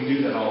stupid, but we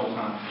do that all the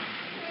time.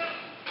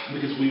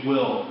 Because we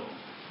will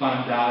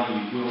find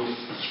value, we'll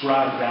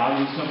ascribe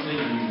value to something,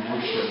 and we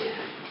worship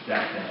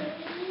that thing.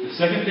 The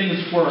second thing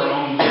is for our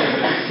own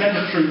benefit. The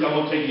second truth, I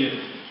won't take you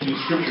to the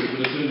scriptures,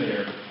 but it's in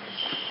there,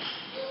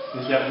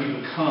 is that we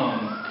become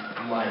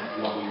like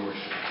what we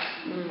worship.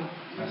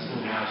 That's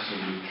an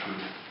absolute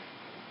truth.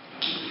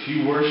 If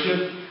you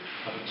worship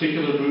a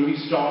particular movie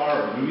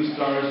star or movie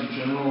stars in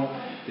general,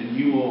 then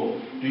you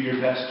will do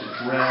your best to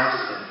dress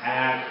and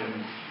act and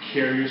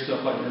carry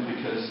yourself like them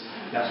because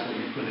that's what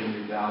you're putting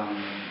your value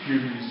in. If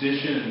you're a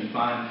musician and you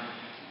find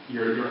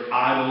your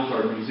idols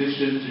are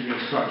musicians, you're going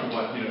to start to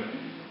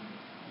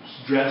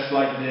dress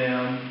like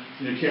them.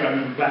 I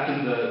remember back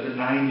in the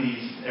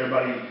 90s,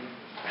 everybody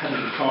had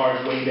their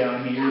guitars way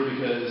down here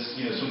because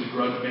some of the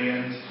grunge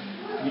bands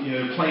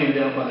playing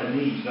down by their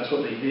knees. That's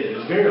what they did. It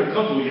was very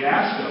uncomfortable. You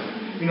ask them,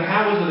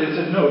 how is it? They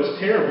said, no, it's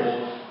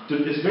terrible.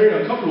 It's very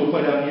uncomfortable to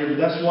play down here, but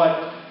that's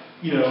what,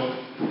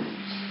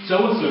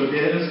 so-and-so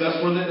did. That's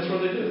where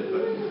they did it.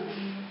 But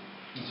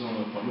it's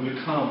only the point. We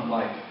become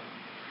like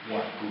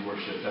what we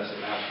worship. That's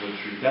the absolute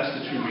truth. That's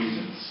the two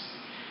reasons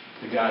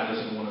that God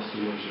doesn't want us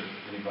to worship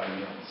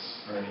anybody else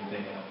or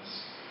anything else.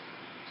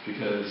 It's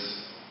because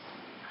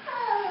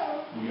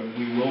we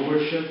will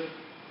worship.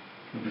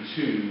 Number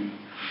two,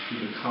 we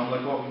become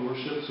like what we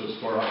worship, so it's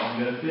for our own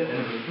benefit. And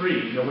number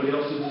three, nobody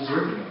else is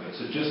deserving of it.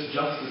 So just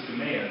justice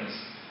demands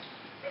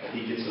that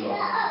He gets it all.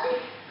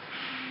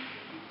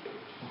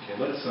 Okay,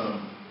 let's see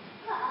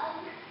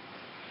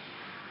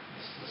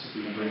if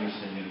we can bring this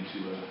thing into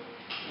a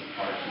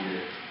part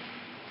here.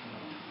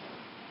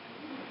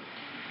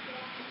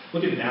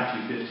 Look at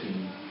Matthew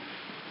 15.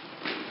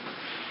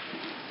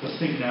 Let's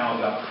think now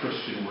about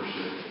Christian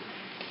worship.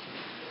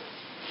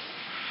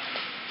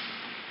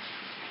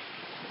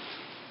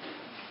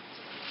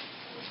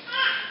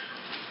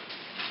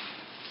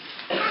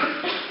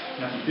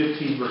 Matthew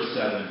 15, verse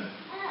 7.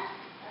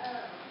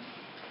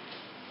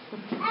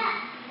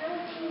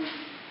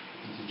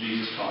 This is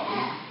Jesus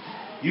talking.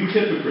 You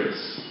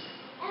hypocrites,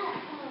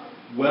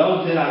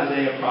 well did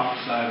Isaiah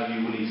prophesy of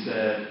you when he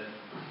said,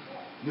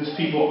 this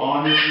people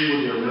honors me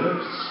with their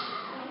lips,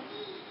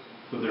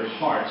 but their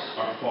hearts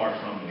are far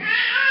from me.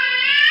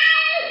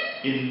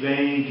 In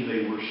vain do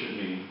they worship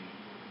me,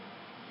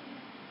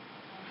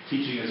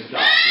 teaching us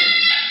doctrine,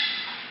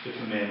 the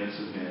commandments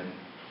of men.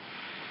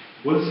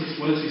 What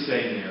is he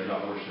saying there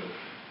about worship?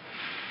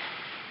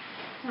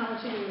 Not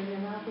what you do with your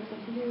mouth, it's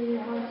what you do with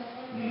your heart.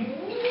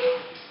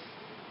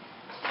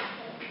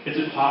 Is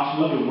it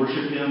possible to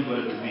worship Him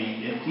but to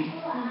be empty?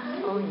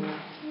 Oh, yeah.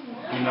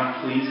 Be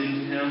not pleasing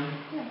to Him?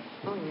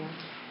 Oh, yeah.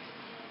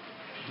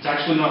 It's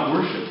actually not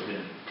worship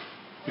then.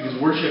 Because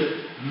worship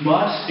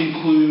must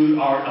include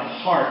our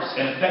hearts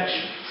and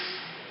affections.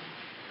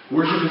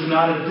 Worship is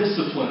not a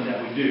discipline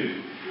that we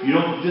do. You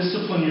don't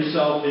discipline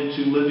yourself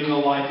into living a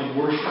life of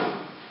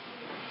worship.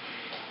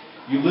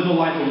 You live a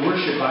life of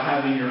worship by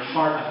having your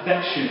heart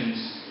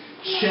affections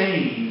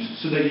changed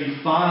so that you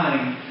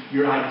find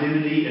your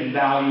identity and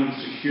value and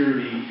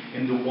security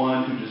in the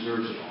one who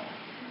deserves it all.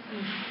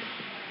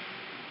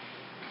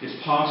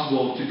 It's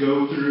possible to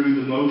go through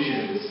the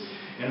motions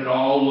and it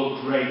all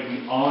looked great.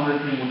 We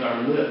honored Him with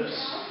our lips,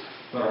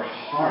 but our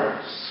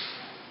hearts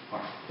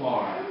are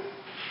far,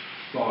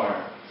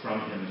 far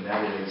from Him. And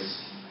that is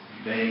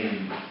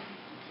vain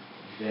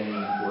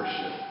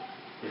worship.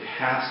 It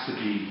has to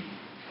be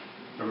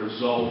a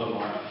result of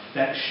our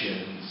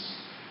affections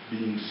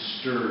being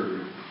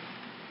stirred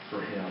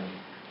for Him.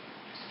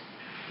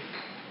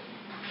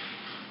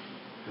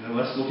 And then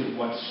let's look at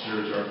what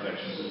stirs our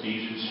affections.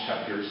 Ephesians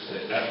chapter 1,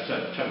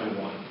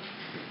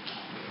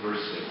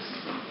 verse 6.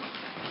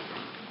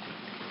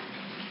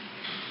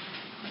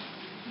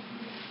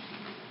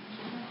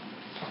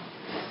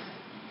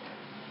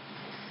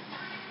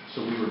 So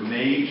we were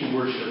made to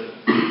worship.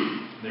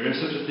 There is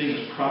such a thing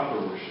as proper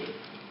worship.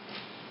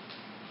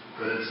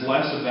 But it's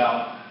less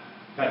about,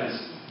 in fact,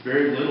 it's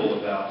very little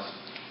about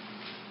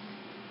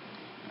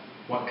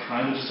what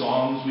kind of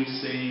songs we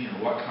sing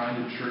or what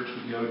kind of church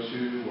we go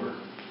to or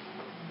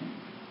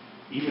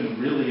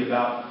even really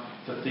about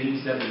the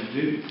things that we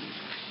do.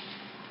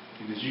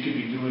 Because you could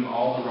be doing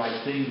all the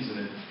right things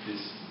and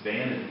it's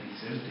vanity,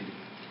 it's empty.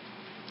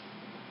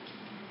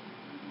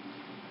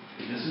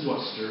 And this is what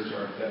stirs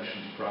our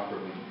affections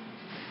properly.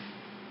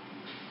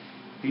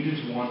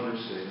 Ephesians 1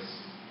 verse 6.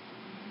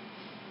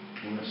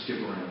 I'm going to skip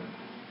around.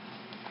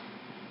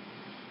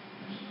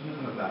 I'm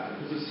going to back up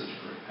because this is such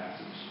a great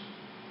passage.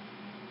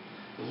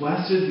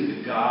 Blessed be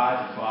the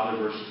God and Father,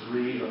 verse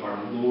 3, of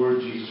our Lord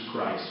Jesus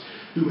Christ,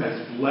 who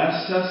has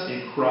blessed us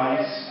in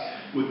Christ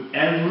with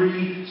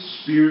every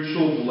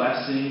spiritual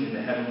blessing in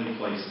the heavenly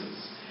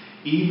places,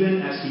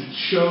 even as He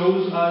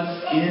chose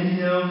us in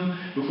Him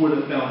before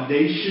the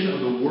foundation of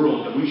the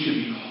world, that we should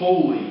be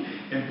holy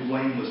and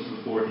blameless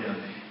before Him.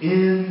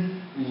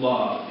 In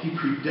love, He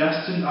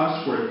predestined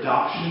us for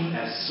adoption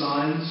as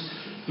sons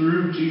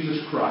through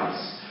Jesus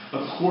Christ,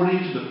 according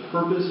to the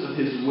purpose of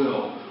His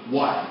will.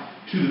 What?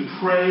 To the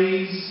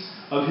praise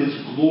of His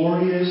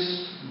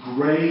glorious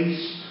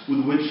grace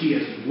with which He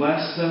has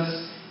blessed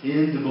us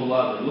in the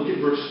Beloved. Look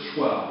at verse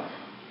 12.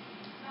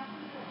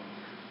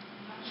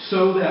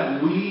 So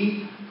that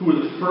we who are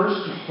the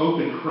first to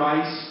hope in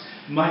Christ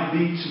might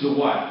be to the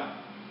what?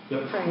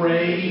 The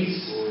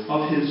praise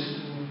of His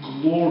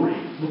glory.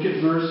 Look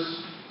at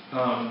verse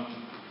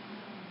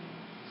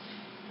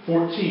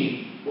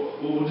 14.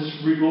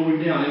 We'll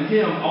read down. In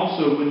Him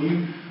also, when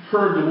you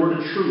heard the word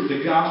of truth,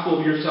 the gospel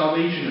of your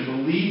salvation, and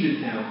believed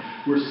in Him,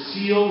 were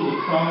sealed with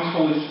the promised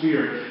Holy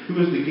Spirit, who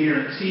is the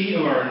guarantee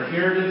of our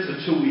inheritance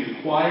until we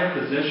acquire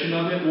possession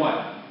of it.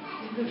 What?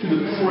 To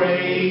the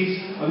praise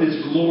of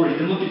His glory.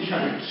 Then look at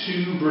chapter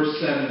 2, verse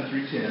 7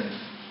 through 10.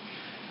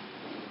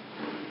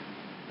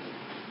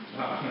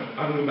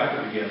 I'm going to go back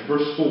up again.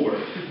 Verse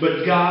 4.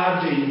 But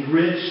God, being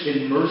rich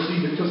in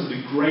mercy because of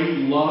the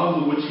great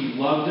love with which He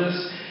loved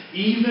us,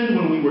 even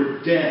when we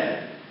were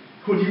dead,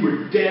 when you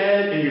were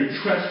dead in your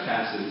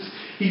trespasses,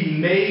 He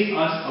made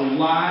us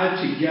alive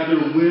together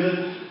with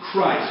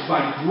Christ.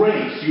 By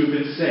grace you have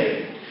been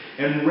saved,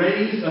 and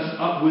raised us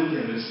up with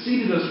Him, and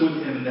seated us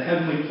with Him in the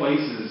heavenly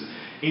places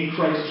in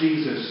Christ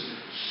Jesus,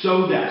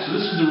 so this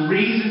is the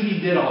reason He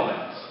did all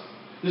that.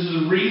 This is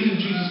the reason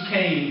Jesus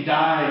came. He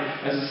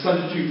died as a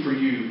substitute for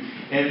you,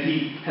 and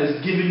He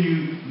has given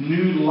you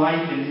new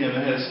life in Him,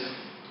 and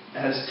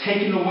has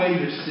taken away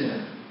your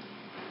sin.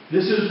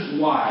 This is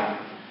why.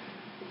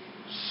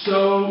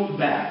 So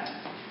that.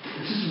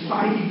 This is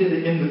why He did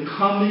it. In the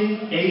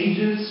coming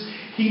ages,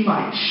 He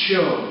might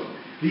show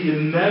the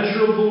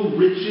immeasurable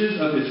riches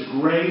of His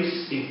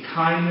grace and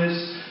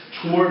kindness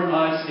toward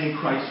us in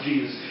Christ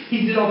Jesus.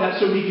 He did all that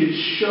so He could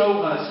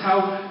show us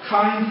how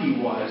kind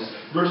He was.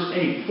 Verse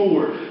 8,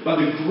 for by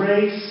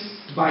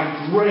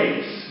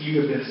grace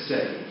you have been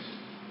saved.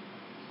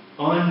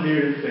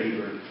 Unmerited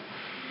favor.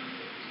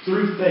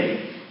 Through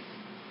faith.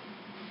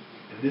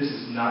 And this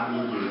is not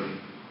your doing.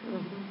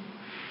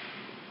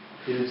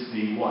 It is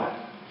the what?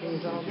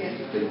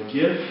 The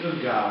gift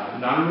of God,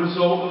 not a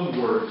result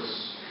of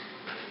works.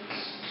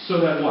 So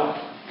that what?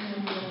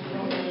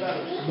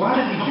 Why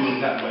did He do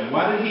it that way?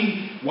 Why did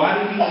He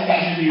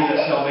engineer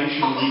that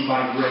salvation would be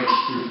by grace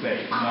through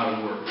faith, not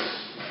of works?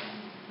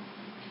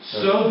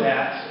 So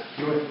that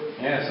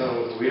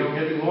so we don't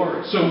get the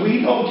glory. So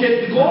we don't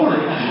get the glory.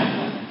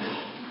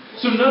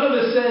 So none of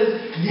us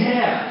says,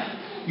 yeah,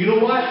 You know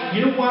what?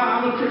 You know why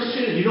I'm a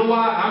Christian? You know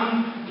why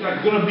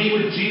I'm going to be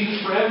with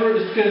Jesus forever?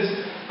 It's because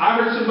I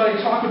heard somebody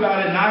talk about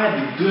it and I had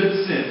the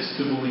good sense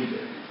to believe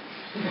it.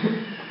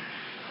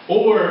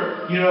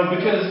 Or,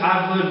 because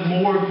I've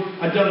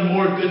done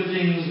more good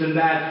things than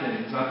bad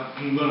things.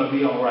 I'm going to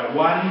be all right.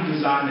 Why did He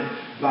design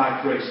it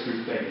by grace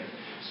through faith?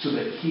 So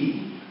that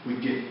He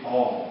would get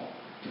all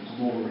the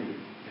glory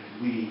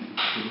and we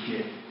would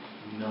get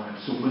none.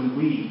 So when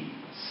we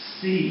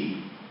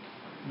see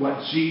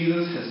what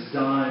Jesus has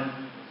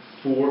done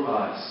for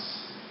us,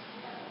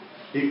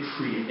 it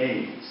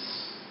creates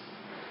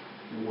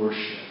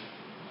worship.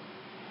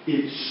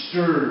 It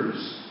stirs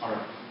our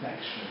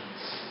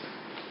affections.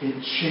 It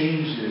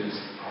changes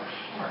our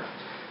heart.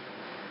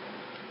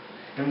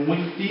 And when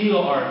we feel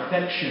our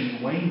affection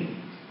waning,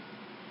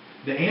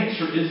 the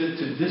answer isn't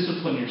to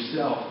discipline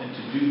yourself and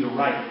to do the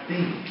right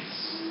things.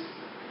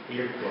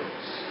 Air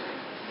quotes.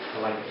 I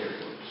like air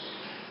quotes.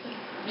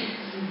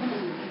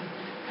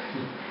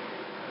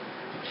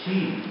 The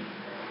key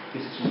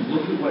is to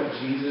look at what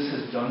Jesus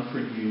has done for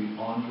you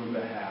on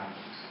your behalf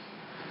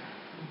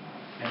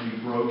and be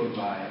broken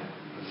by it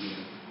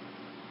again.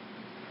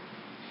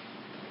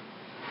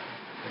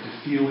 And to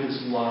feel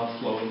His love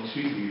flowing to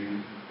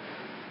you,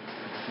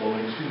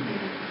 flowing to me,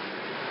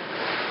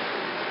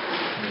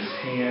 in His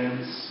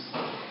hands,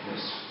 in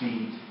His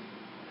feet,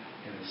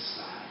 and His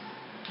side.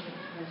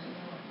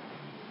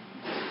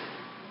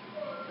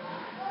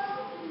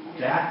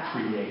 That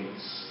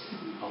creates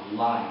a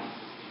life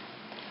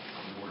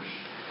of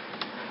worship.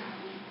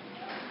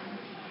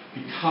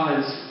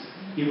 Because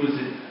it was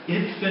an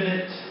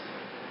infinite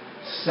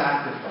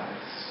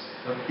sacrifice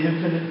of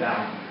infinite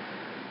value.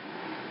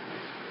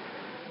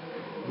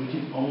 We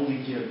can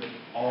only give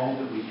all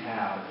that we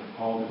have and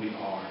all that we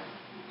are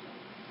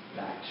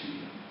back to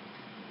Him.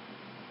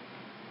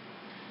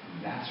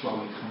 And that's why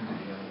we come to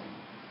Him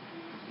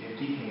with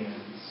empty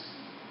hands,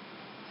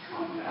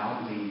 on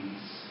bowed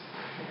knees,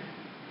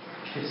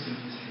 kissing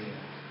His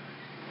hand.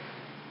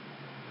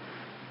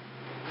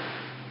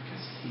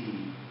 Because He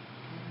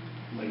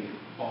laid it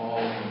all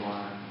on the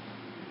line.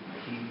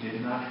 He did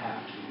not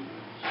have to,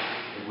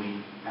 but we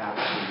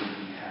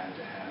absolutely had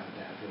to have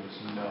that. There was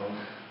no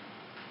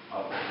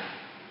other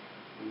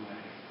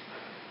way.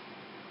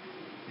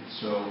 And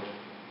so,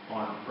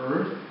 on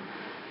earth,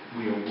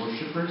 we are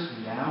worshipers.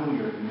 Now we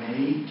are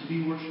made to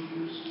be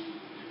worshipers.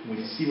 When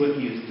we see what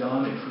He has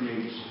done, it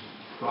creates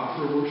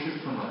proper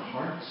worship from our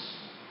hearts.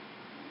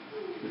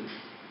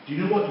 Do you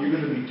know what you're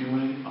going to be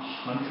doing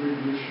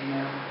 100 years from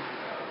now?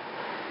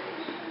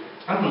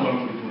 I don't know what I'm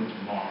going to be doing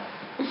tomorrow.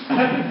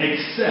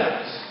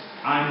 Except,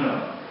 I know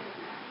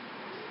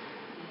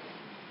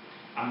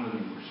I'm going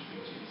to be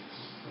worshiping Jesus.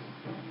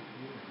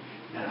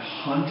 And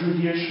 100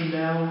 years from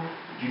now,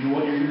 do you know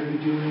what you're going to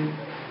be doing?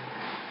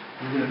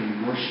 You're going to be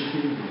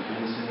worshiping the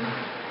risen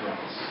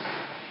Christ.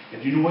 And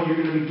do you know what you're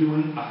going to be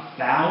doing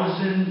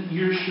 1,000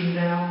 years from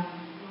now?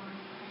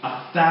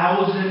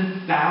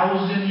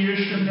 1,000 years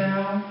from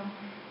now?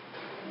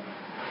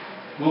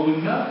 Well, we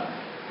know.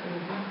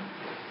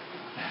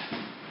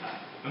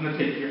 I'm going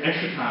to take your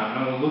extra time.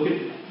 I'm going to look at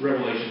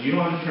Revelation. You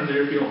don't have to turn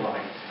there if you don't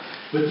like.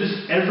 But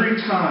just every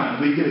time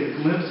we get a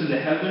glimpse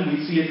into heaven,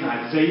 we see it in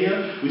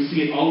Isaiah, we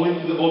see it all the way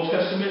through the Old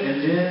Testament,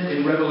 and then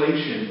in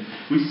Revelation,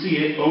 we see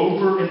it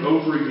over and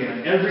over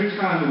again. Every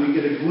time that we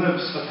get a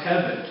glimpse of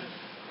heaven,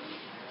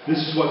 this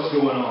is what's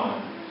going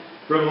on.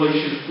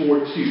 Revelation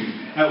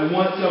 4:2. At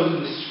once I was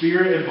in the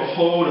Spirit, and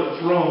behold,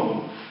 a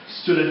throne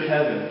stood in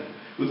heaven,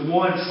 with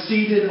one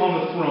seated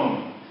on the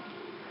throne.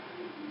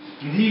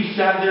 And he who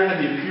sat there had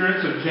the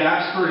appearance of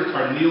jasper and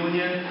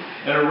carnelian,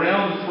 and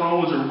around the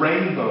throne was a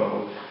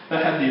rainbow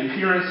that had the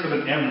appearance of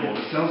an emerald.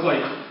 It sounds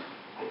like,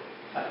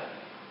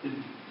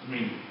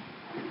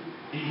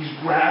 he's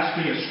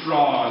grasping at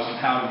straws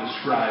of how to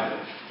describe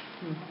it.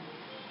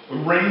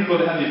 A rainbow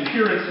that had the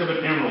appearance of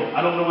an emerald. I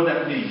don't know what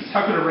that means.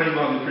 How can a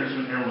rainbow have the appearance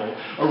of an emerald?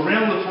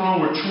 Around the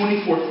throne were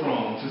 24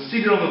 thrones, and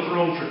seated on the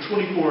thrones were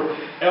 24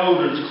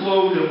 elders,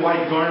 clothed in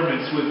white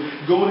garments, with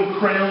golden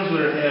crowns on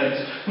their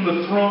heads. From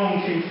the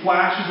throne came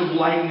flashes of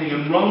lightning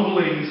and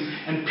rumblings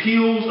and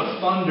peals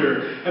of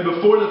thunder. And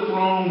before the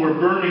throne were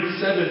burning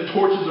 7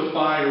 torches of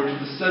fire, which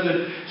are the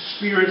 7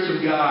 spirits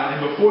of God.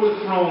 And before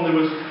the throne there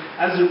was,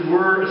 as it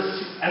were,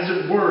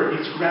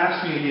 it's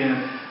grasping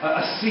again,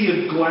 a sea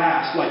of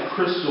glass like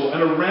crystal.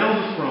 And around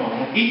the throne,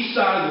 on each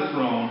side of the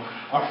throne,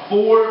 are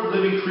 4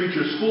 living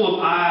creatures full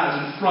of eyes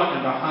in front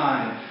and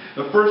behind.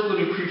 The first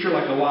living creature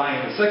like a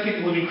lion, the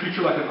second living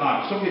creature like an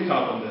ox. Don't get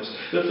caught on this.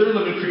 The third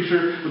living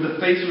creature with the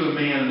face of a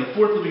man, and the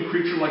fourth living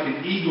creature like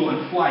an eagle in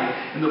flight.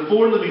 And the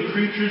 4 living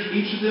creatures,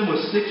 each of them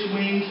with 6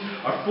 wings,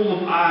 are full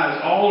of eyes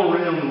all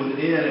around and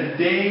within. And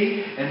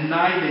day and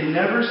night they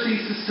never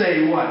cease to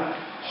say what?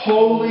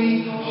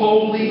 Holy,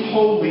 holy,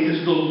 holy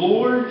is the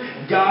Lord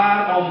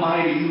God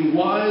Almighty, who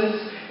was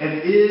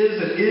and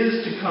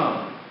is to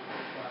come.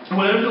 And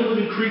whenever the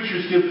living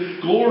creatures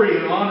give glory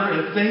and honor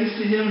and thanks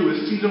to Him who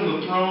is seated on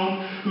the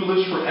throne, who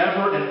lives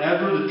forever and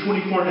ever, the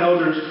 24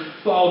 elders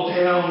fall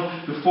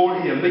down before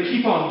Him. They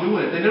keep on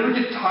doing it. They never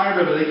get tired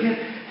of it. They can't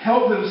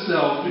help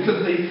themselves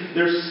because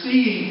they're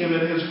seeing Him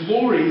in His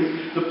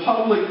glory, the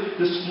public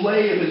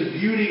display of His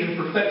beauty and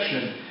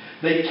perfection.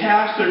 They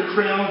cast their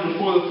crowns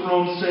before the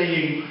throne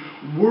saying,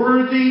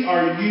 "Worthy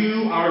are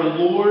you, our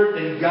Lord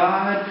and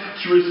God,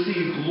 to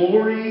receive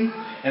glory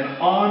and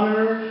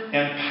honor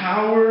and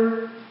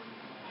power.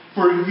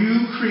 For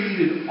you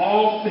created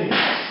all things,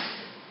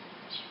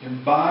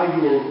 and by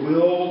your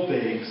will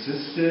they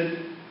existed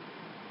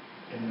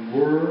and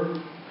were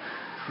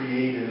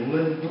created." And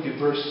let's look at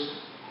verse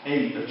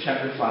 8 of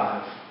chapter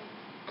 5.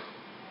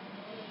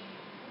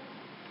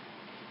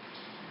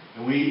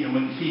 And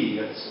when He,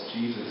 that's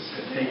Jesus,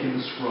 had taken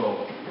the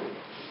scroll,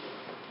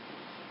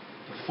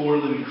 the 4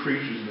 living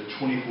creatures and the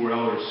 24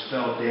 elders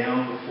fell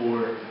down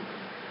before,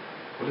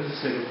 what does it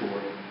say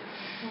before?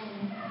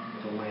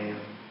 The Lamb.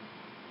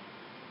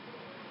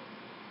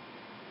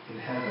 In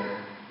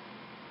heaven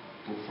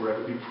will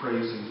forever be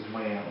praising the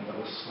Lamb that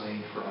was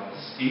slain for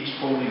us, each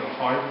holding a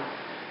harp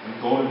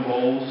and golden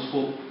bowls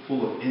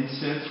full of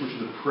incense, which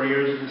are the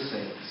prayers of the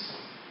saints.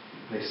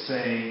 They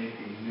sang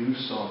a new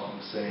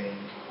song, saying,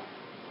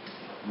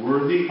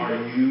 "Worthy are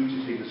you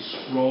to take the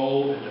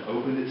scroll and to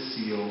open its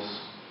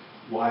seals."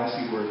 Why is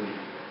He worthy?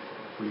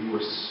 For you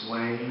were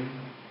slain,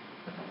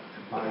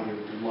 and by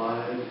your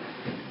blood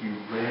you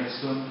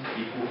ransomed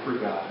people for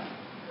God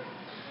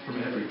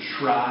from every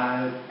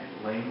tribe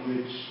and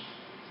language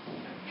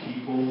and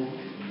people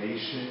and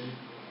nation.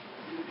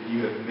 And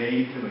you have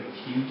made them a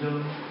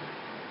kingdom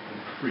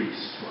and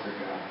priests to our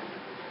God.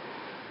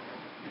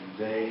 And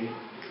they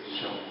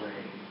shall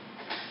reign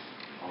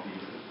on the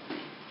earth.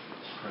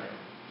 Let's pray.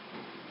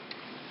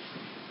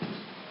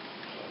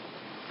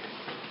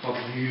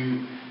 Father,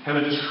 you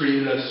haven't just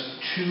created us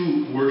to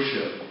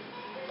worship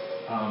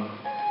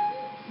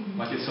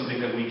like it's something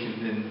that we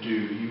can then do.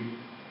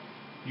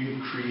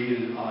 You've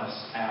created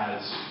us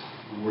as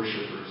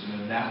worshipers,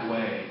 and in that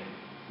way,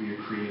 we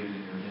are created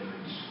in your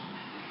image.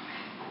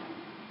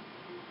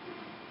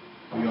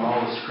 We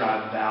all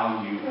ascribe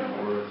value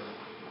and worth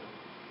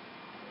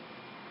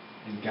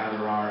and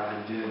gather our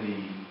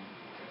identity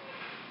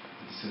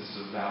and sense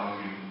of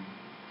value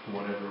for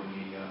whatever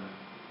we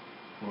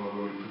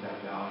put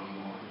that value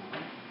on.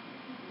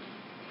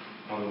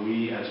 Father,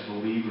 we as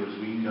believers,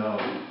 we know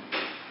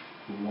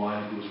the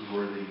one who is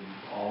worthy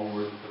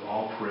of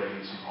all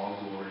praise and all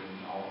glory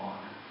and all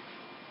honor.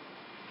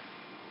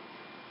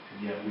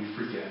 And yet we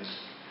forget.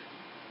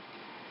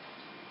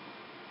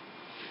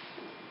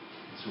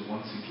 And so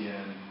once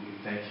again, we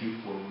thank you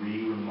for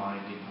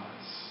reminding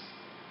us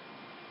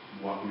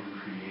what we were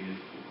created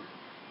for.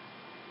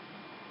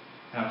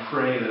 And I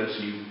pray that as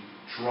you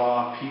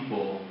draw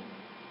people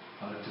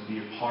to be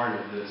a part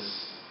of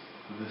this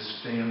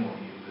family,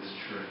 of this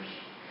church,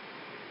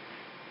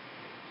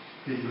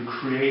 that you would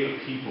create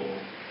a people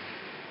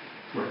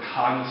who are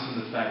cognizant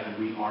of the fact that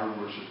we are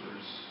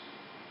worshipers,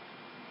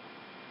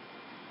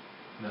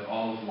 and that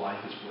all of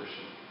life is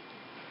worship.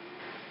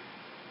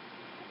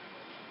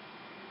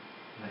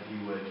 And that you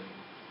would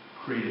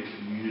create a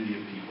community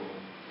of people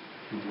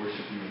who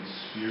worship you in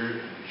spirit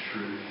and in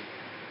truth,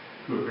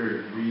 who are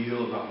very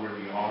real about where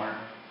we are.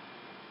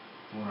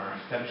 And when our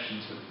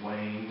affections have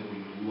waned, that we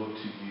would look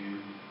to you,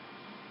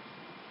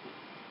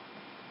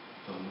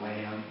 the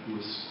Lamb who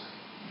was slain.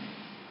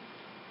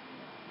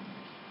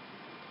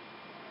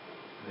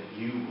 That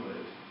you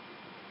would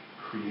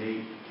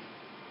create,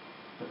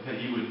 that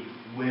you would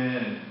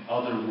win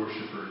other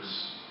worshipers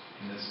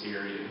in this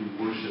area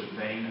who worship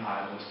vain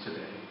idols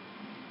today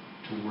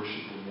to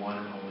worship the one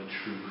and only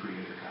true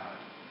Creator God,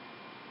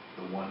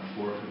 the one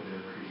for whom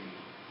they're created.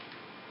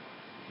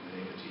 In the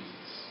name of Jesus.